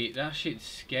 mate, that shit's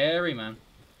scary, man.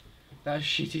 That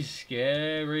shit is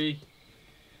scary.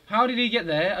 How did he get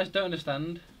there? I just don't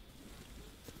understand.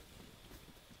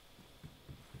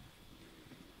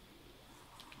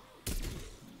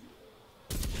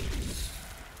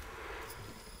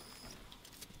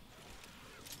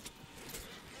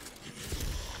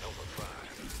 Nova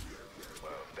 5.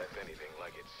 Well, if that's anything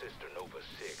like its sister Nova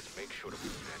 6, make sure to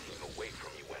prevent him away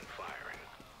from you when firing.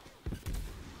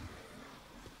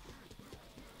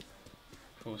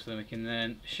 Cool, so then we can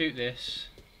then shoot this.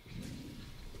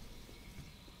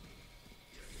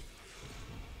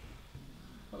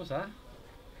 What was that?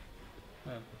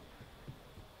 Oh.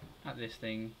 At this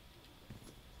thing.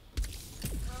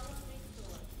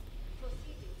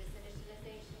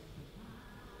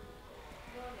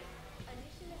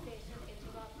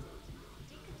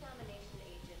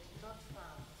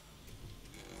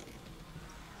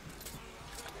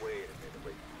 Wait a minute,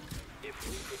 wait. If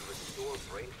we could restore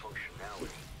brain functionality, and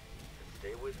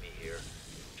stay with me here,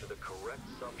 to the correct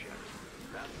subject,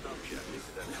 that subject is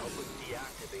to then help us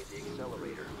deactivate the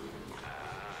accelerator.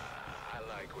 I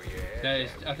like where you're at. That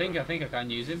is, I think I can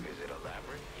use him. Is it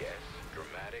elaborate? Yes.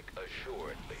 Dramatic?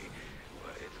 Assuredly.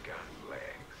 But it's got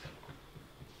legs.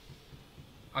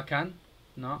 I can.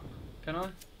 Not. Can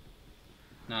I?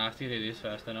 No, I have to do this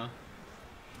first, don't I?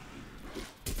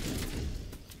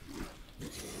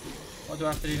 What do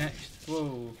I have to do next?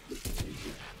 Whoa.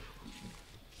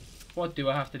 What do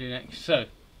I have to do next? So,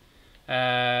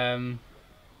 yeah,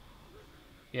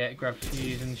 grab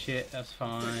fuse and shit, that's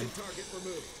fine. Target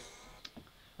removed.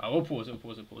 Oh, we'll pause it.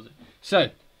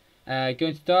 So, go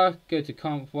into dark, go to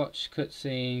comp, watch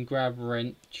cutscene, grab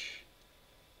wrench.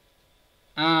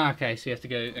 Okay, so you have to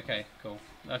go, okay, cool.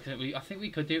 I think we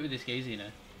could do it with this gazer, you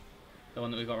know. The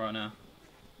one that we got right now.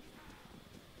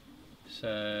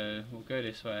 So, we'll go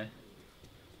this way.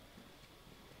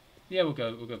 Yeah, we'll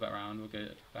go back around. We'll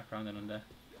go back around and under.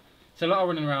 It's a lot of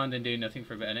running around and doing nothing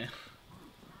for a bit, innit?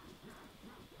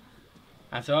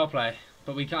 And so I'll play.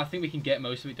 But I think we can get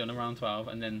most of it done in round 12,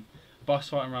 and then boss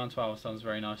fight in round 12 sounds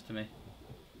very nice to me.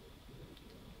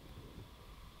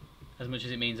 As much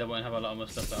as it means I won't have a lot of my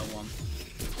stuff that I want.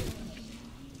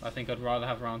 I think I'd rather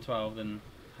have round 12 than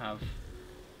have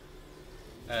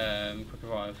quick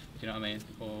revive, do you know what I mean?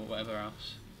 Or whatever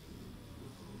else.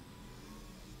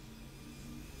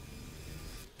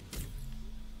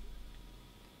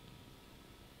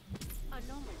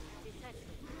 Anomaly detected.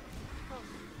 Focus.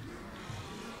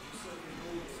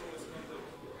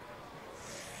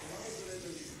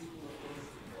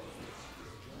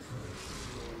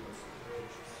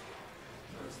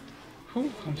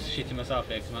 Whew, I'm shitting myself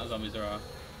here because amount of zombies there are.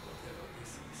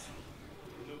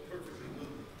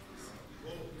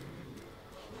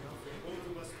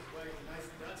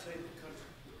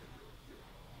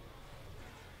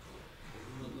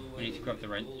 We need to grab the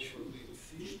wrench.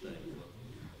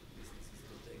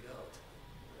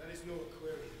 That is no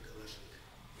aquarium, Kalashnik.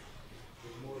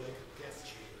 It's more like a gas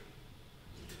chamber.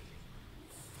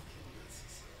 Fucking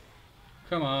Nazis.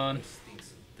 Come on.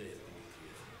 Stinks of death,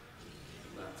 Dimitriev.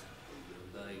 But we'll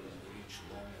die when we reach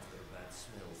long after that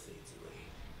smell fades away.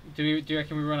 Do you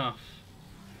reckon we run off?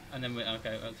 And then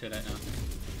okay, well, too late now.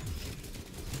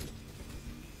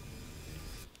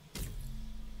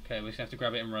 Okay, we're just gonna have to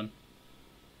grab it and run.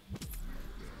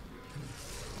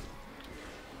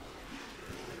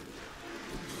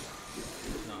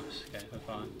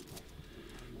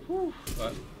 Whew.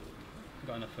 Right.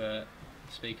 Got enough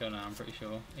speaker now, I'm pretty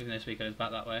sure. Even though speaker is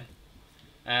back that way.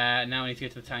 Now we need to go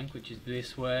to the tank, which is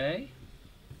this way.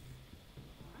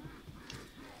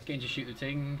 Getting to shoot the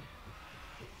thing.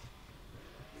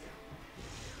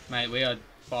 Mate, we are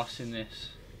bossing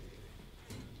this.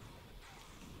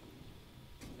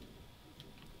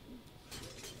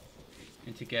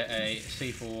 Need to get a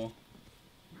C4.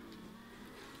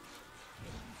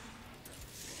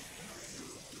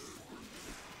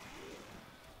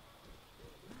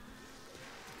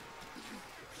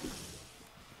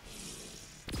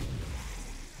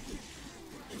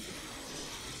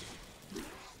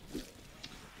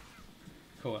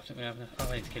 Cool, I think we have enough. Oh,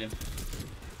 I need to kill him.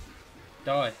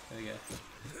 Die! There we go.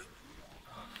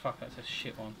 Oh, fuck, that's a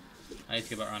shit one. I need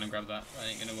to go back around and grab that. That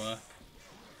ain't gonna work.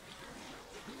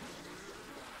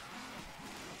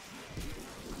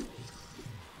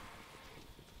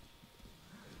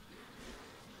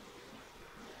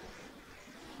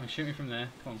 Oh, shoot me from there.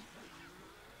 Come on.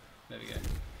 There we go.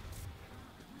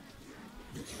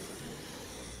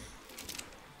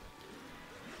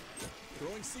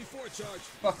 Throwing C4 charge.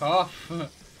 Fuck off!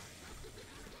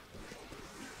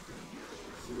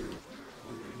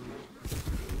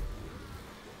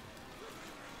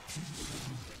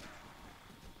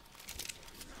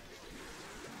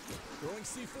 Throwing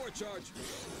C4 charge.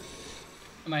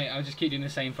 Mate, I'll just keep doing the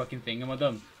same fucking thing. Am I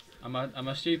dumb? Am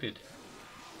I stupid?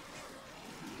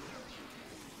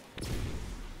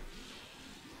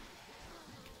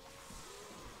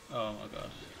 Oh my god.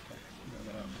 Okay, I'm gonna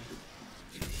get out now.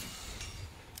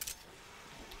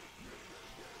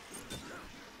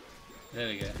 There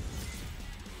we go.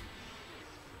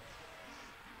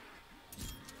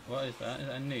 What is that? Is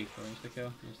that a nuke or insta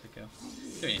kill? Insta kill.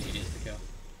 Don't need insta kill.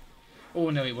 Oh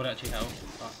no, it would actually help.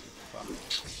 Fuck. Fuck.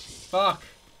 Fuck!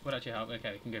 Would actually help.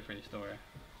 Okay, we can go through this door here.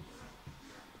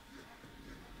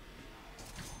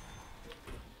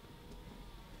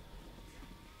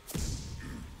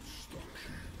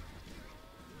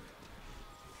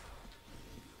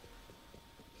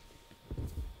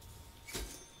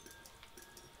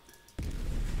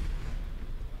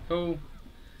 Cool.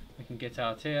 We can get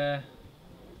out here.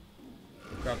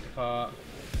 Grab the part.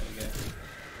 There we go.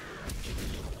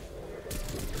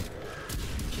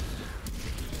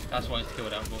 That's why it's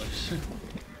killed out, boys.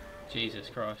 Jesus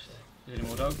Christ. Is there any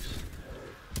more dogs?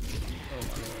 Oh my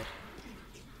lord.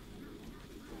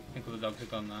 I think all the dogs are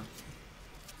gone now.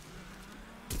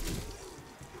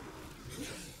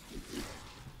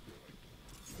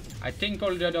 I think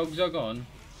all the dogs are gone.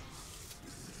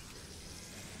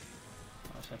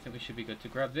 I think we should be good to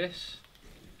grab this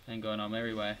and go on our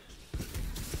merry way.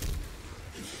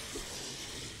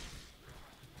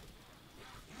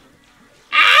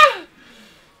 Ah!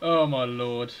 Oh my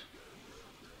lord.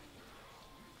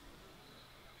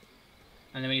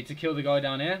 And then we need to kill the guy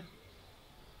down here.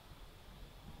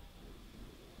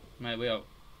 Mate, we are...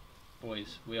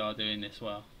 Boys, we are doing this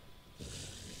well.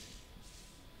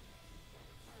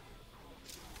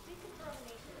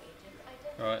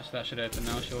 Alright, so that should open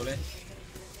now, surely.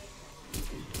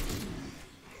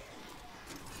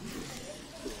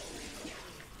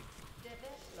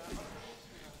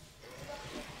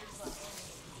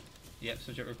 Yep,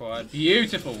 subject required.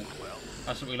 Beautiful!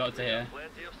 That's what we like to hear.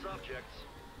 Plenty of subjects.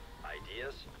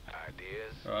 Ideas?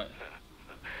 Ideas? Right.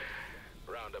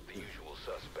 Round up the usual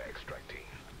suspects, strike team.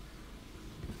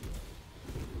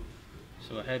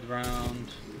 So we'll head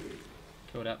round.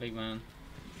 Kill that big man.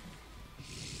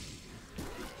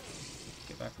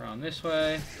 Get back around this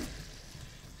way.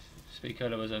 Speed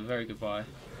Cola was a very good buy.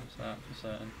 That's that for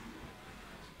certain.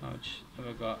 How much have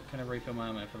I got? Can I refill my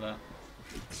ammo for that?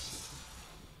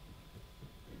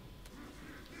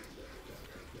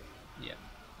 Yeah.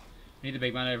 We need the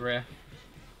big man over here.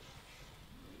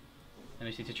 And we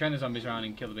just need to turn the zombies around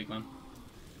and kill the big man.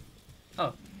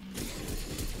 Oh.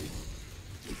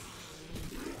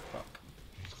 Fuck.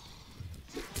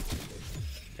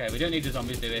 Okay, we don't need the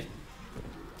zombies, do we?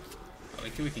 Oh, we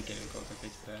can kill him quite quickly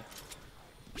today.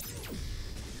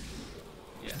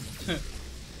 Yeah.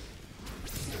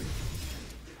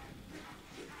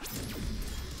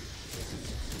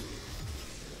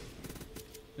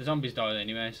 The zombies died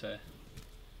anyway, so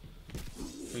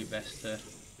probably best to...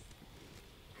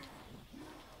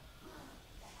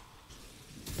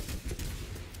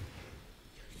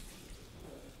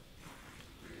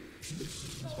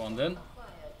 That's one done.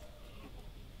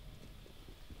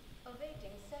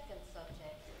 Awaiting second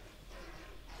subject.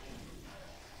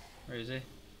 Where is he?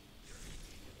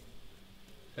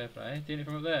 Fair play. Doing it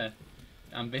from up there.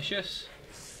 Ambitious.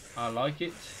 I like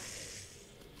it.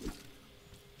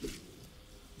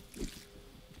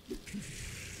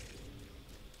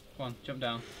 Come on, jump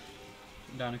down.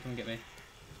 Jump down and come and get me.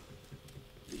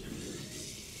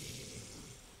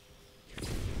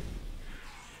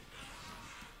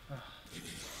 Oh,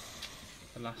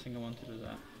 the last thing I wanted was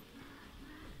that.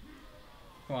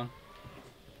 Come on.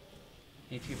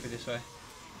 Need to go through this way.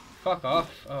 Fuck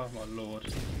off! Oh my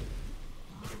lord.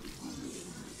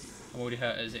 I'm already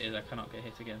hurt as it is, I cannot get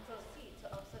hit again. Proceed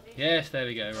to observation. Yes, there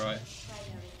we go, right. Primary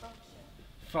function.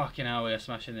 Fucking hell, we are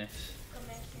smashing this.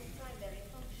 Commencing primary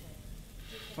function.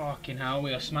 Fucking hell,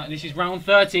 we are smashing. This is round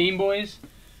 13, boys.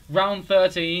 Round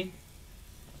 13.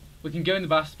 We can go in the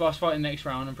boss fight in the next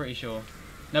round, I'm pretty sure.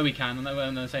 No, we can.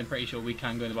 I'm saying pretty sure we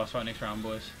can go in the boss fight next round,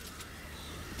 boys.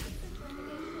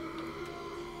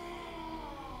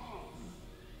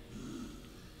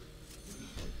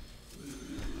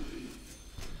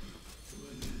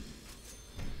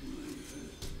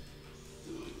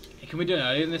 Can we do it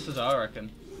earlier than this as well, I reckon?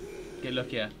 Get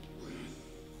luckier.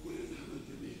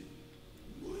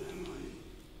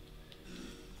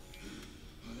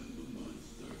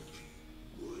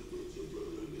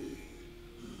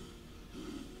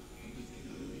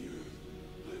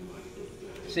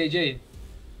 CG,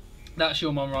 that's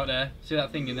your mom right there. See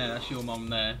that thing in there? That's your mom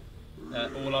there.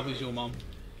 All of is your mom.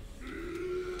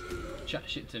 Chat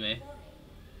shit to me.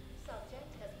 Subject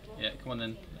has blown Yeah, come on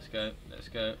then. Let's go. Let's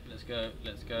go. Let's go.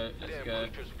 Let's go. Let's Damn go.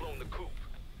 creature's blown the coop.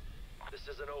 This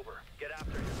isn't over. Get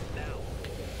after him now.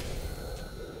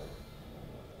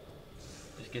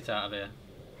 Just get out of here.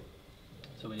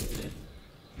 That's all we need to do.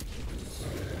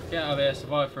 Get out of here,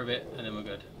 survive for a bit, and then we're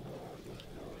good.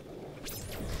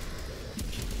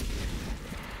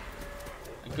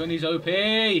 And Gunny's OP!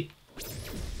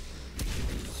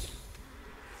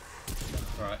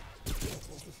 Right.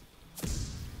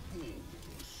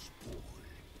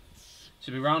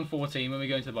 Should be round 14 when we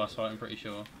go into the boss fight, I'm pretty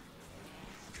sure.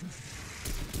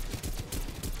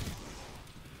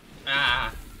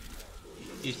 Ah!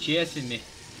 He's chasing me.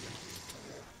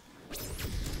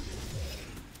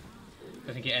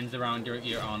 I think it ends the round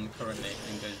you're on currently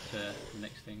and goes to the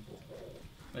next thing.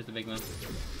 Where's the big man?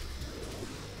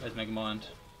 Where's Megamind?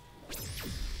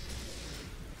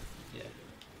 Yeah.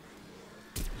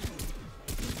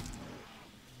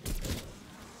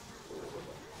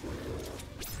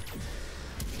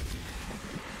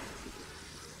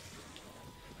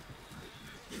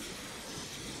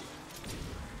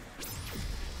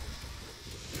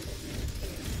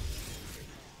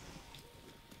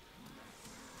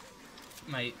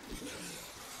 Mate,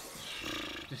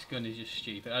 this gun is just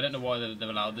stupid. I don't know why they've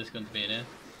allowed this gun to be in here.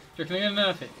 Do you reckon they're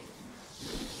going to nerf it?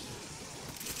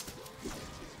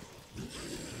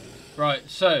 Right,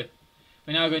 so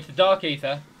we now go to Dark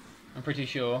Ether, I'm pretty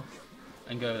sure,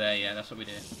 and go there. Yeah, that's what we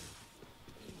do.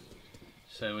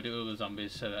 So we'll do all the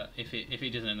zombies so that if it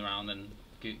doesn't end the round, then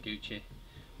Gucci.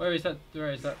 Where is that?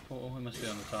 Where is that portal? It must be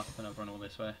on the top, and I've run all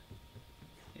this way.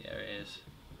 Yeah, it is.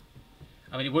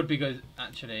 I mean, it would be good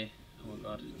actually. Oh my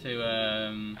god.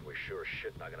 To We're sure as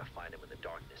shit not gonna find him in the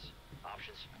darkness.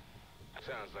 Options?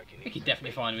 Sounds like you I need think he'd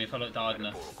definitely find me if I looked hard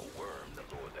enough. metaphorical worm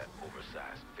to lure that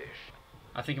oversized fish.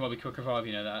 I think it might be quick revive,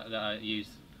 you know, that I use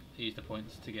the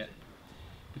points to get,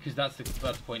 because that's the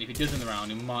point. If he does in the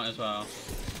round, he might as well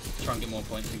try and get more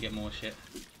points and get more shit.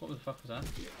 What the fuck was that?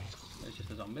 It was just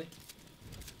a zombie.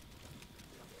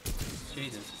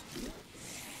 Jesus.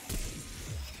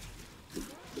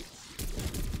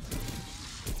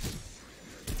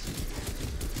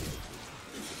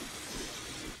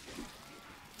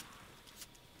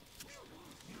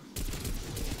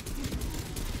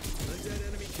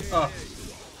 Oh.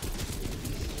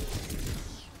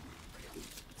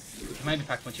 We can maybe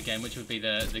pack a bunch again, which would be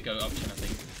the go option, I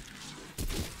think.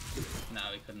 No,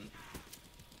 we couldn't.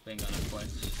 We ain't got enough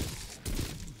points.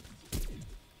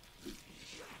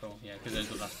 Cool, yeah, because those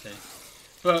were the last two.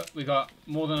 But we got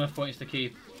more than enough points to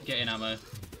keep getting ammo.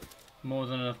 More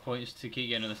than enough points to keep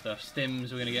getting other stuff.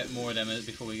 Stims, we're going to get more of them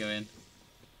before we go in.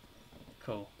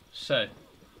 Cool. So,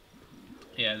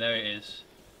 yeah, there it is.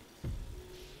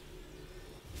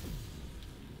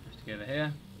 Go over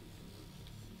here.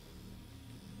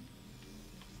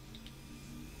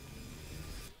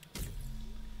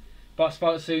 Boss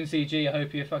fight soon, CG. I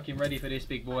hope you're fucking ready for this,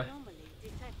 big boy.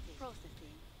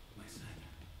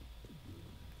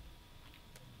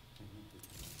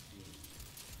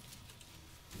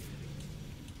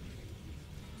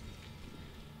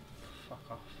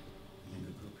 Fuck off.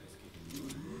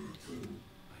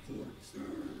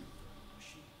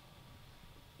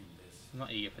 I'm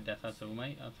not eager for death at all,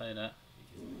 mate. I'll tell you that.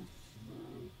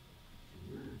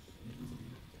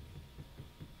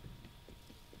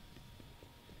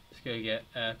 Let's go get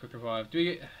quick revive. Do we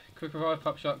get quick revive,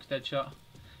 pop shocks, dead shot?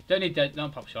 Don't need dead,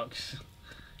 not pop shocks.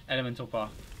 Elemental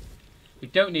Path. We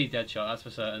don't need Deadshot, that's for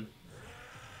certain.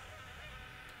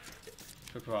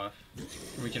 Quick revive.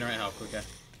 Can regenerate health quicker.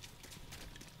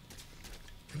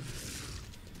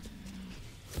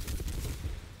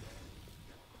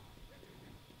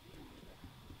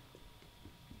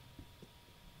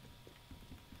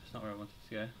 That's not where I wanted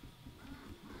to go.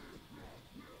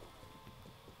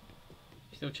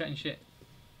 Still chatting shit.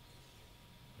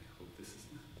 I hope this is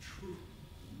not true.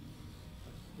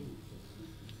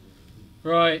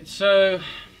 Right, so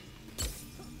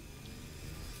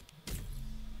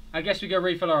I guess we go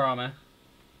refill our armor.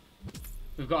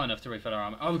 We've got enough to refill our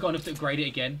armor. Oh, we've got enough to upgrade it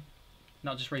again,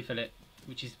 not just refill it,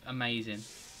 which is amazing.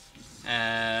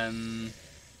 We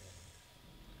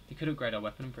could upgrade our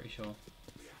weapon, I'm pretty sure.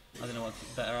 I don't know what's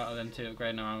better out of them two,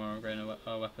 upgrading our armor or upgrading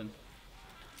our weapon.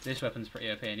 This weapon's pretty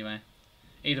OP anyway.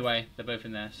 Either way, they're both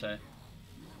in there, so.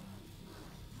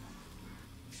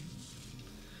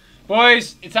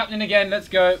 Boys, it's happening again, let's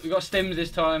go. We got stims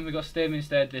this time, we got stim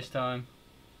instead this time.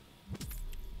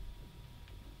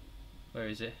 Where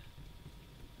is it?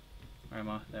 Where am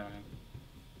I? There I am.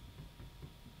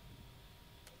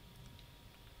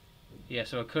 Yeah,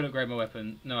 so I could upgrade my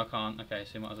weapon. No, I can't. Okay,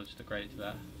 so I might as well just upgrade it to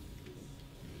that.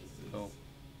 Cool.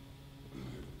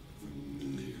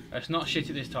 It's not shitty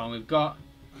this time. We've got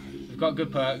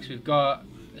good perks. We've got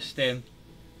a stim.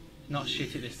 It's not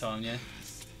shitty this time, yeah.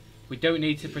 We don't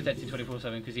need to protect him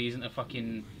 24/7 because he isn't a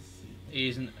fucking. He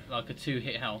isn't like a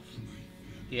 2-hit health.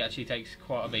 He actually takes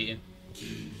quite a beating.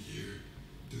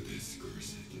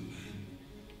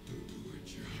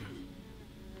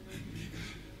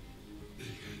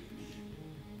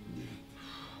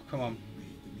 Come on.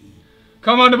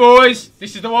 Come on, the boys!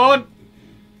 This is the one!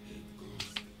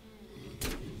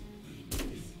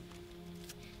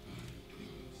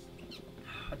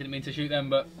 I didn't mean to shoot them,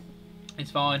 but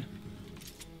it's fine.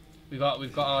 We've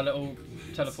got our little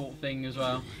teleport thing as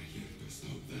well.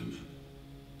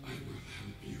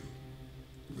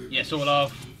 Yes, all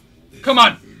of. Come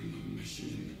on!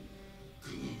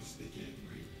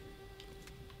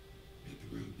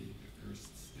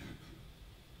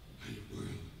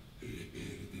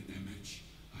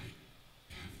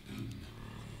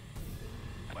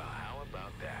 Well, how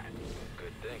about that?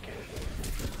 Good thinking.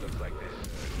 Looks like this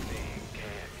thing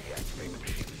can deactivate the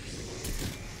machine.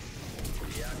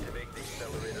 Deactivate the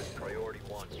accelerator's priority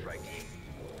 1, strike team.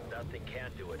 That thing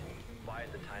can do it. Buy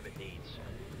it the time it needs.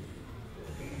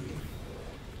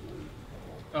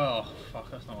 Oh, fuck,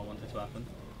 that's not what I wanted to happen.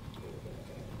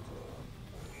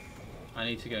 I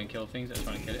need to go and kill things that are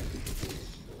trying to kill it.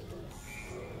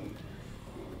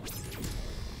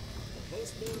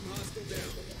 Postmortem hostile down.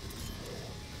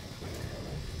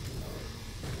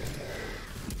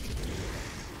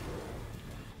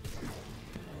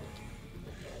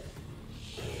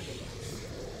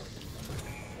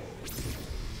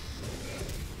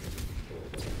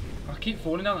 I keep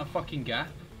falling down that fucking gap.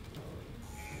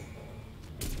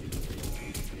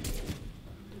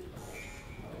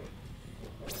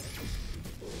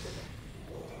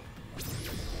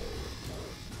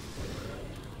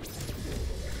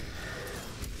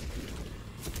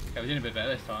 Okay, we're doing a bit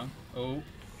better this time. Oh.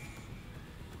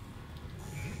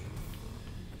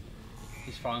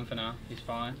 He's fine for now. He's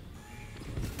fine.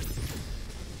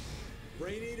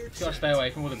 Brain eater. Just gotta stay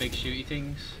away from all the big shooty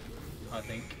things, I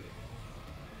think.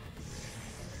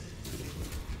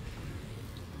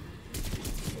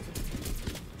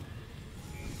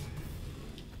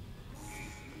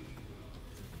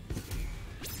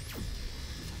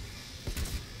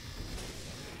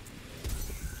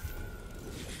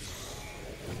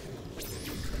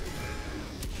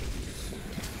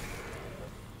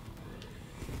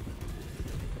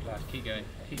 Keep going,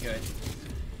 keep going.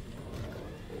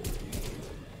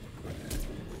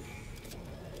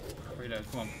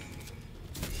 Reload, come on.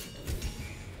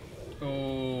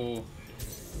 Oh.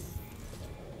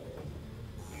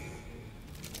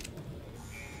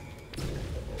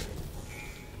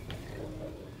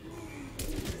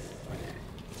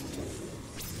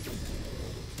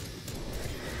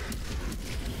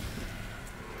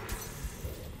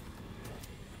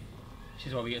 This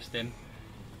is why we get stim.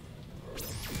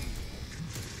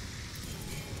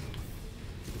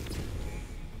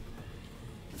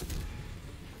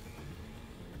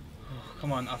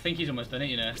 Come on, I think he's almost done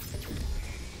it, you know.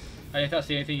 And if that's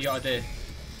the only thing you gotta do.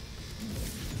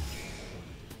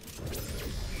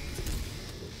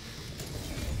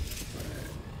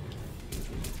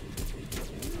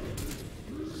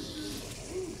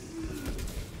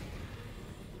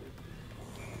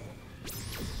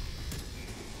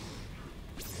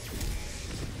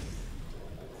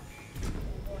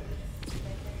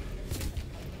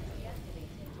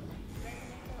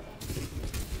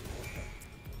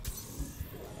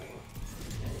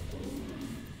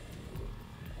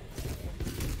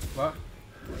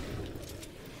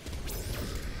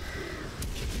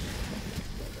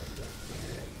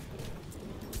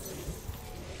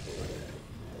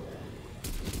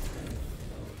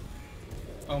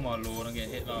 my lord, I'm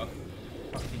getting hit like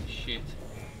fucking shit.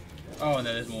 Oh no,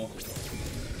 there's more.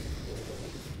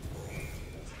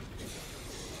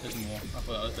 There's more. I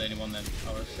thought that was the only one then.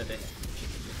 I would have said it.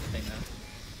 I think that.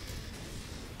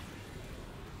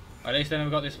 At least I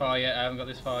haven't got this far yet. I haven't got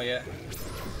this far yet.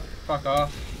 Fuck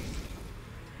off.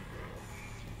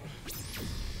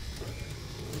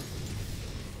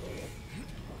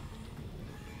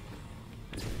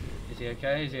 Is he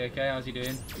okay? Is he okay? How's he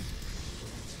doing?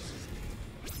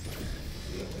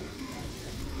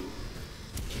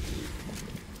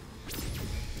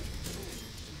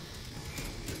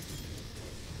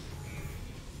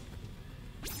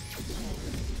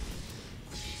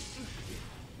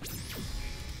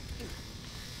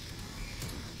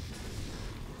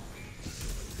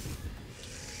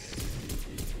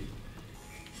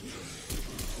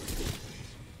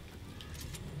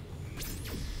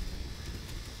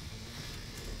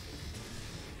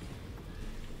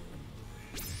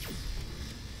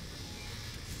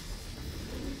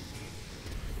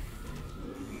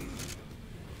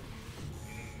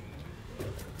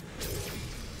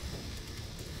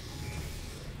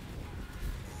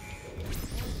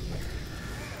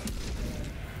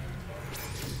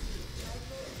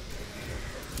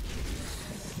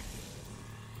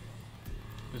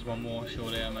 There's one more,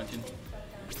 surely, I imagine.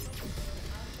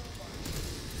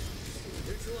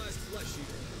 Neutralized flesh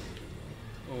eater.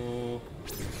 Oh.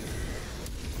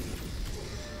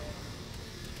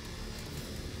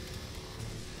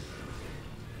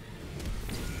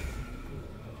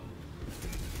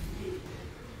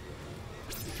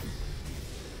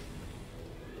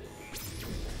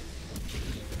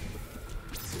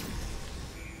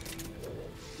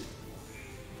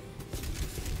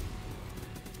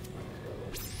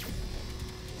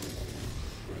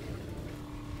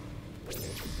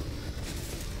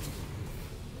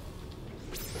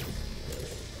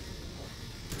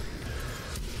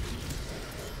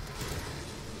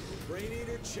 Brain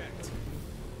eater checked.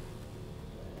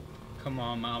 Come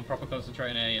on, man, I'm proper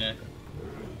concentrating here, you know.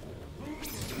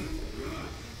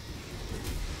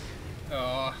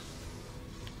 Oh.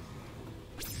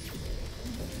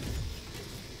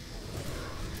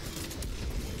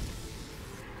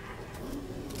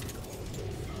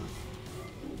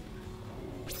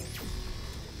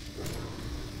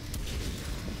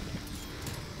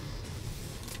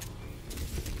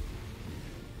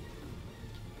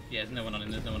 Yeah, there's no one on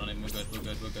him, there's no one on him, we're good, we're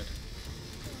good, we're good.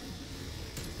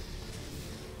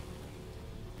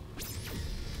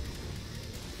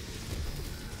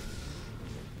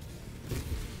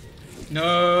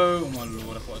 No! Oh my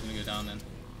lord, I thought I was going to go down then.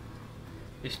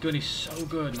 This gun is so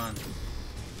good, man.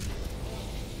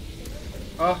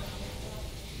 Oh!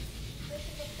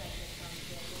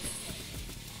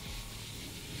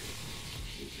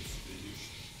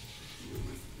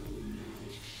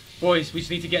 Boys, we just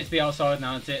need to get to the outside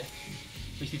now, that's it.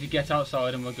 We just need to get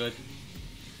outside and we're good.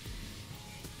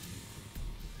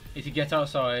 Need to get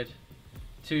outside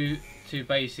to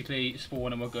basically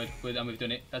spawn and we're good. And we've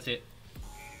done it. That's it.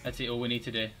 That's it, all we need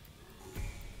to do.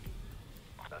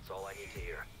 That's all I need to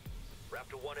hear.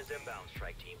 Raptor 1 is inbound,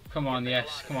 strike team. Come on,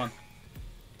 yes, come on.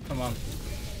 Come on.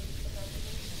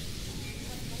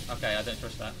 Okay, I don't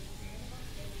trust that.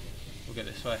 We'll get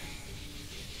this way.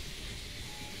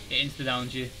 It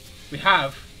insta-downs you. We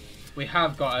have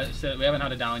got it, so we haven't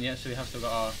had a down yet, so we have still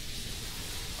got our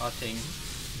thing.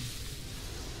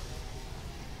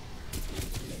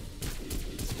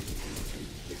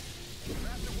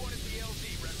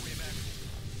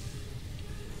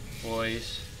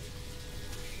 Boys.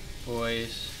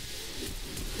 Boys.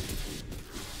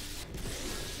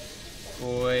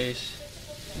 Boys.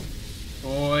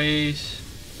 Boys.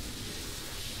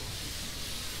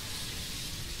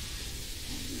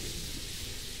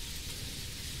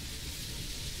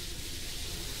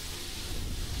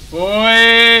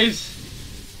 Boys!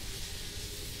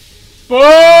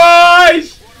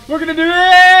 Boys! We're gonna do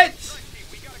it!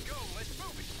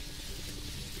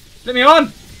 Let me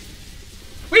on!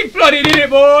 We bloody did it,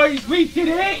 boys! We did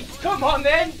it! Come on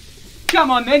then! Come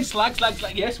on then, slag.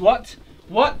 Yes, what?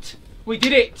 What? We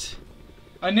did it!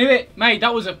 I knew it, mate.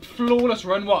 That was a flawless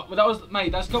run. What? That was,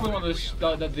 mate. That's got to be one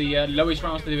of the lowest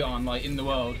rounds to do it on, like in the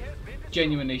world.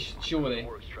 Genuinely, surely.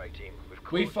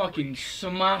 We fucking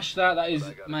smashed that. That is,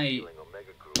 mate.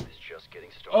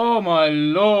 Oh my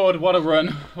lord! What a run!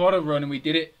 What a run! And we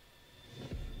did it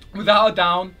without a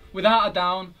down. Without a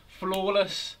down.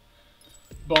 Flawless.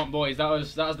 But boys, that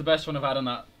was the best one I've had on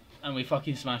that, and we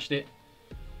fucking smashed it.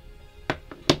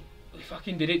 We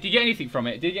fucking did it. Did you get anything from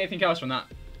it? Did you get anything else from that?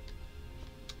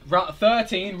 Round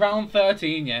 13,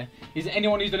 yeah. Is there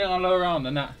anyone who's done it on a lower round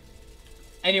than that?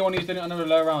 Anyone who's done it on a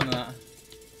lower round than that?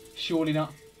 Surely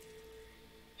not.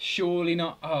 Surely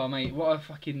not. Oh, mate, what a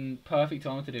fucking perfect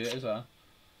time to do it as well.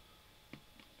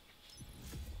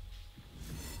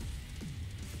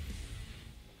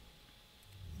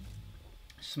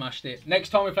 Smashed it. Next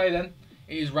time we play then,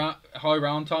 it is high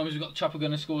round times. We've got the chopper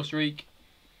gunner score streak.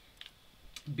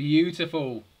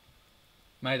 Beautiful.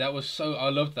 Mate, that was so... I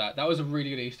loved that. That was a really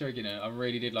good Easter egg, you know. I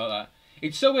really did like that.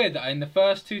 It's so weird that in the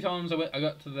first 2 times I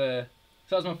got to the...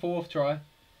 So that was my 4th try.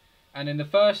 And in the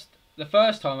first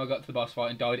time I got to the boss fight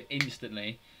and died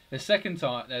instantly. The second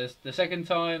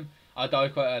time I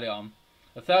died quite early on.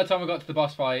 The 3rd time I got to the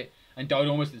boss fight and died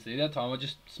almost instantly. That time I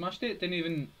just smashed it. Didn't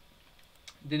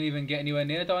even get anywhere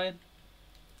near dying.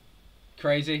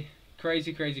 Crazy.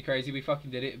 Crazy, crazy, crazy. We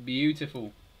fucking did it.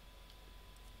 Beautiful.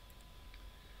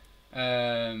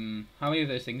 How many of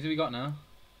those things have we got now?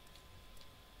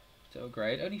 To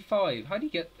upgrade. Only 5. How do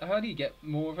you get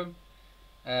more of them?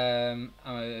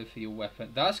 Ammo for your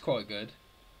weapon. That's quite good.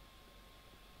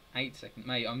 8 seconds.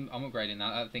 Mate, I'm upgrading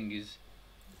that. That thing is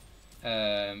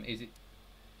it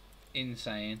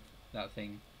insane, that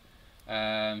thing.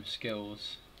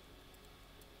 Skills.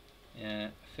 Yeah,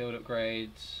 field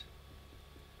upgrades.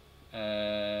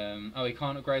 Oh, we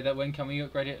can't upgrade that. When can we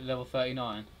upgrade it at level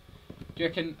 39? Do you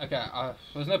reckon? Okay,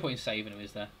 there's no point in saving them,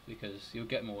 is there? Because you'll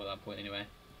get more at that point anyway.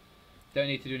 Don't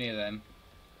need to do any of them.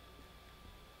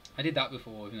 I did that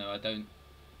before, even though I don't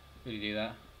really do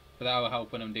that. But that will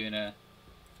help when I'm doing a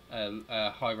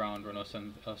high round run or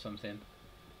something.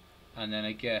 And then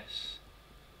I guess,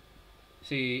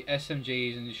 see,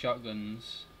 SMGs and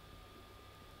shotguns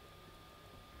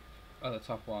are the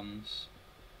top ones.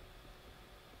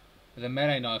 The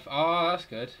melee knife. Oh, that's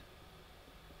good.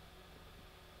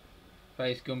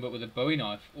 Face gun, but with a Bowie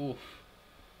knife. Oof.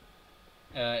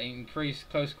 Increase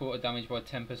close quarter damage by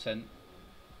 10%.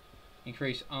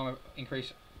 Increase armor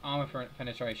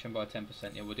penetration by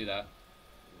 10%. Yeah, we'll do that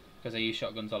because I use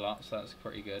shotguns a lot, so that's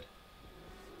pretty good.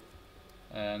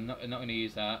 Not going to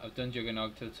use that. I've done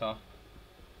Juggernog to the top.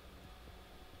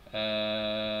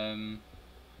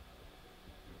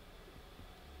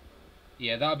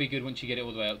 Yeah, that'll be good once you get it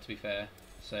all the way up, to be fair.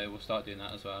 So we'll start doing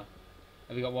that as well.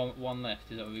 Have we got one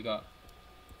left? Is that what we got?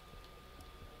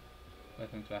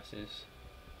 Weapon classes.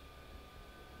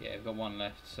 Yeah, we've got 1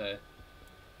 left, so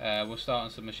we'll start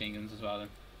on some machine guns as well then.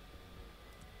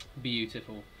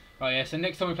 Beautiful. Right, yeah, so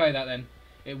next time we play that then,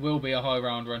 it will be a high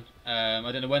round run. I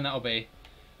don't know when that'll be,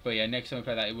 but yeah, next time we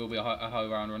play that, it will be a high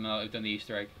round run now that we've done the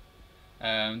Easter egg.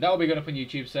 That'll be going up on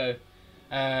YouTube, so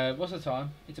what's the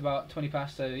time? It's about 20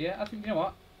 past, so yeah, I think, you know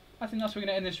what? I think that's where we're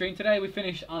going to end the stream today. We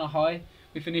finished on a high.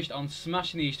 We finished on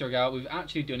smashing the Easter egg out. We've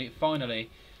actually done it, finally.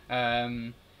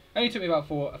 Only took me about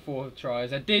four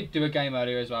tries. I did do a game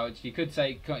earlier as well, which you could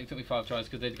say it took me 5 tries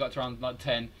because they got to around like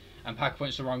 10 and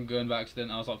Pack-a-Punched the wrong gun by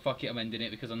accident. I was like, fuck it, I'm ending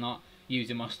it because I'm not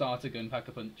using my starter gun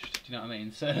Pack-a-Punch. Do you know what I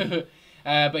mean? So,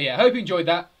 but yeah, hope you enjoyed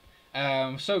that.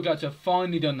 I'm so glad to have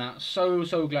finally done that. So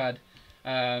glad.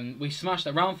 We smashed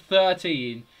at round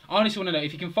 13. I honestly want to know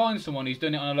if you can find someone who's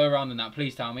done it on a lower round than that.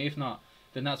 Please tell me. If not,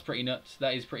 then that's pretty nuts.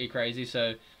 That is pretty crazy.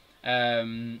 So,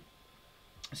 so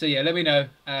yeah, let me know.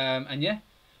 And yeah.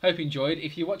 Hope you enjoyed.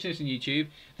 If you're watching this on YouTube,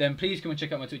 then please come and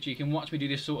check out my Twitch. You can watch me do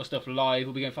this sort of stuff live.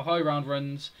 We'll be going for high round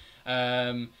runs.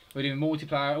 We're doing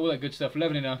multiplayer, all that good stuff,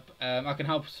 leveling up. I can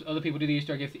help other people do the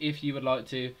Easter egg if you would like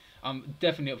to. I'm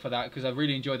definitely up for that because I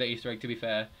really enjoyed that Easter egg, to be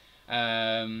fair.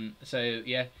 So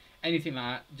yeah, anything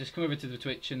like that, just come over to the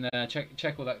Twitch and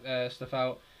check all that stuff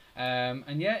out.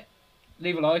 And yeah,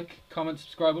 leave a like, comment,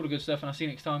 subscribe, all the good stuff, and I'll see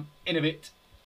you next time in a bit.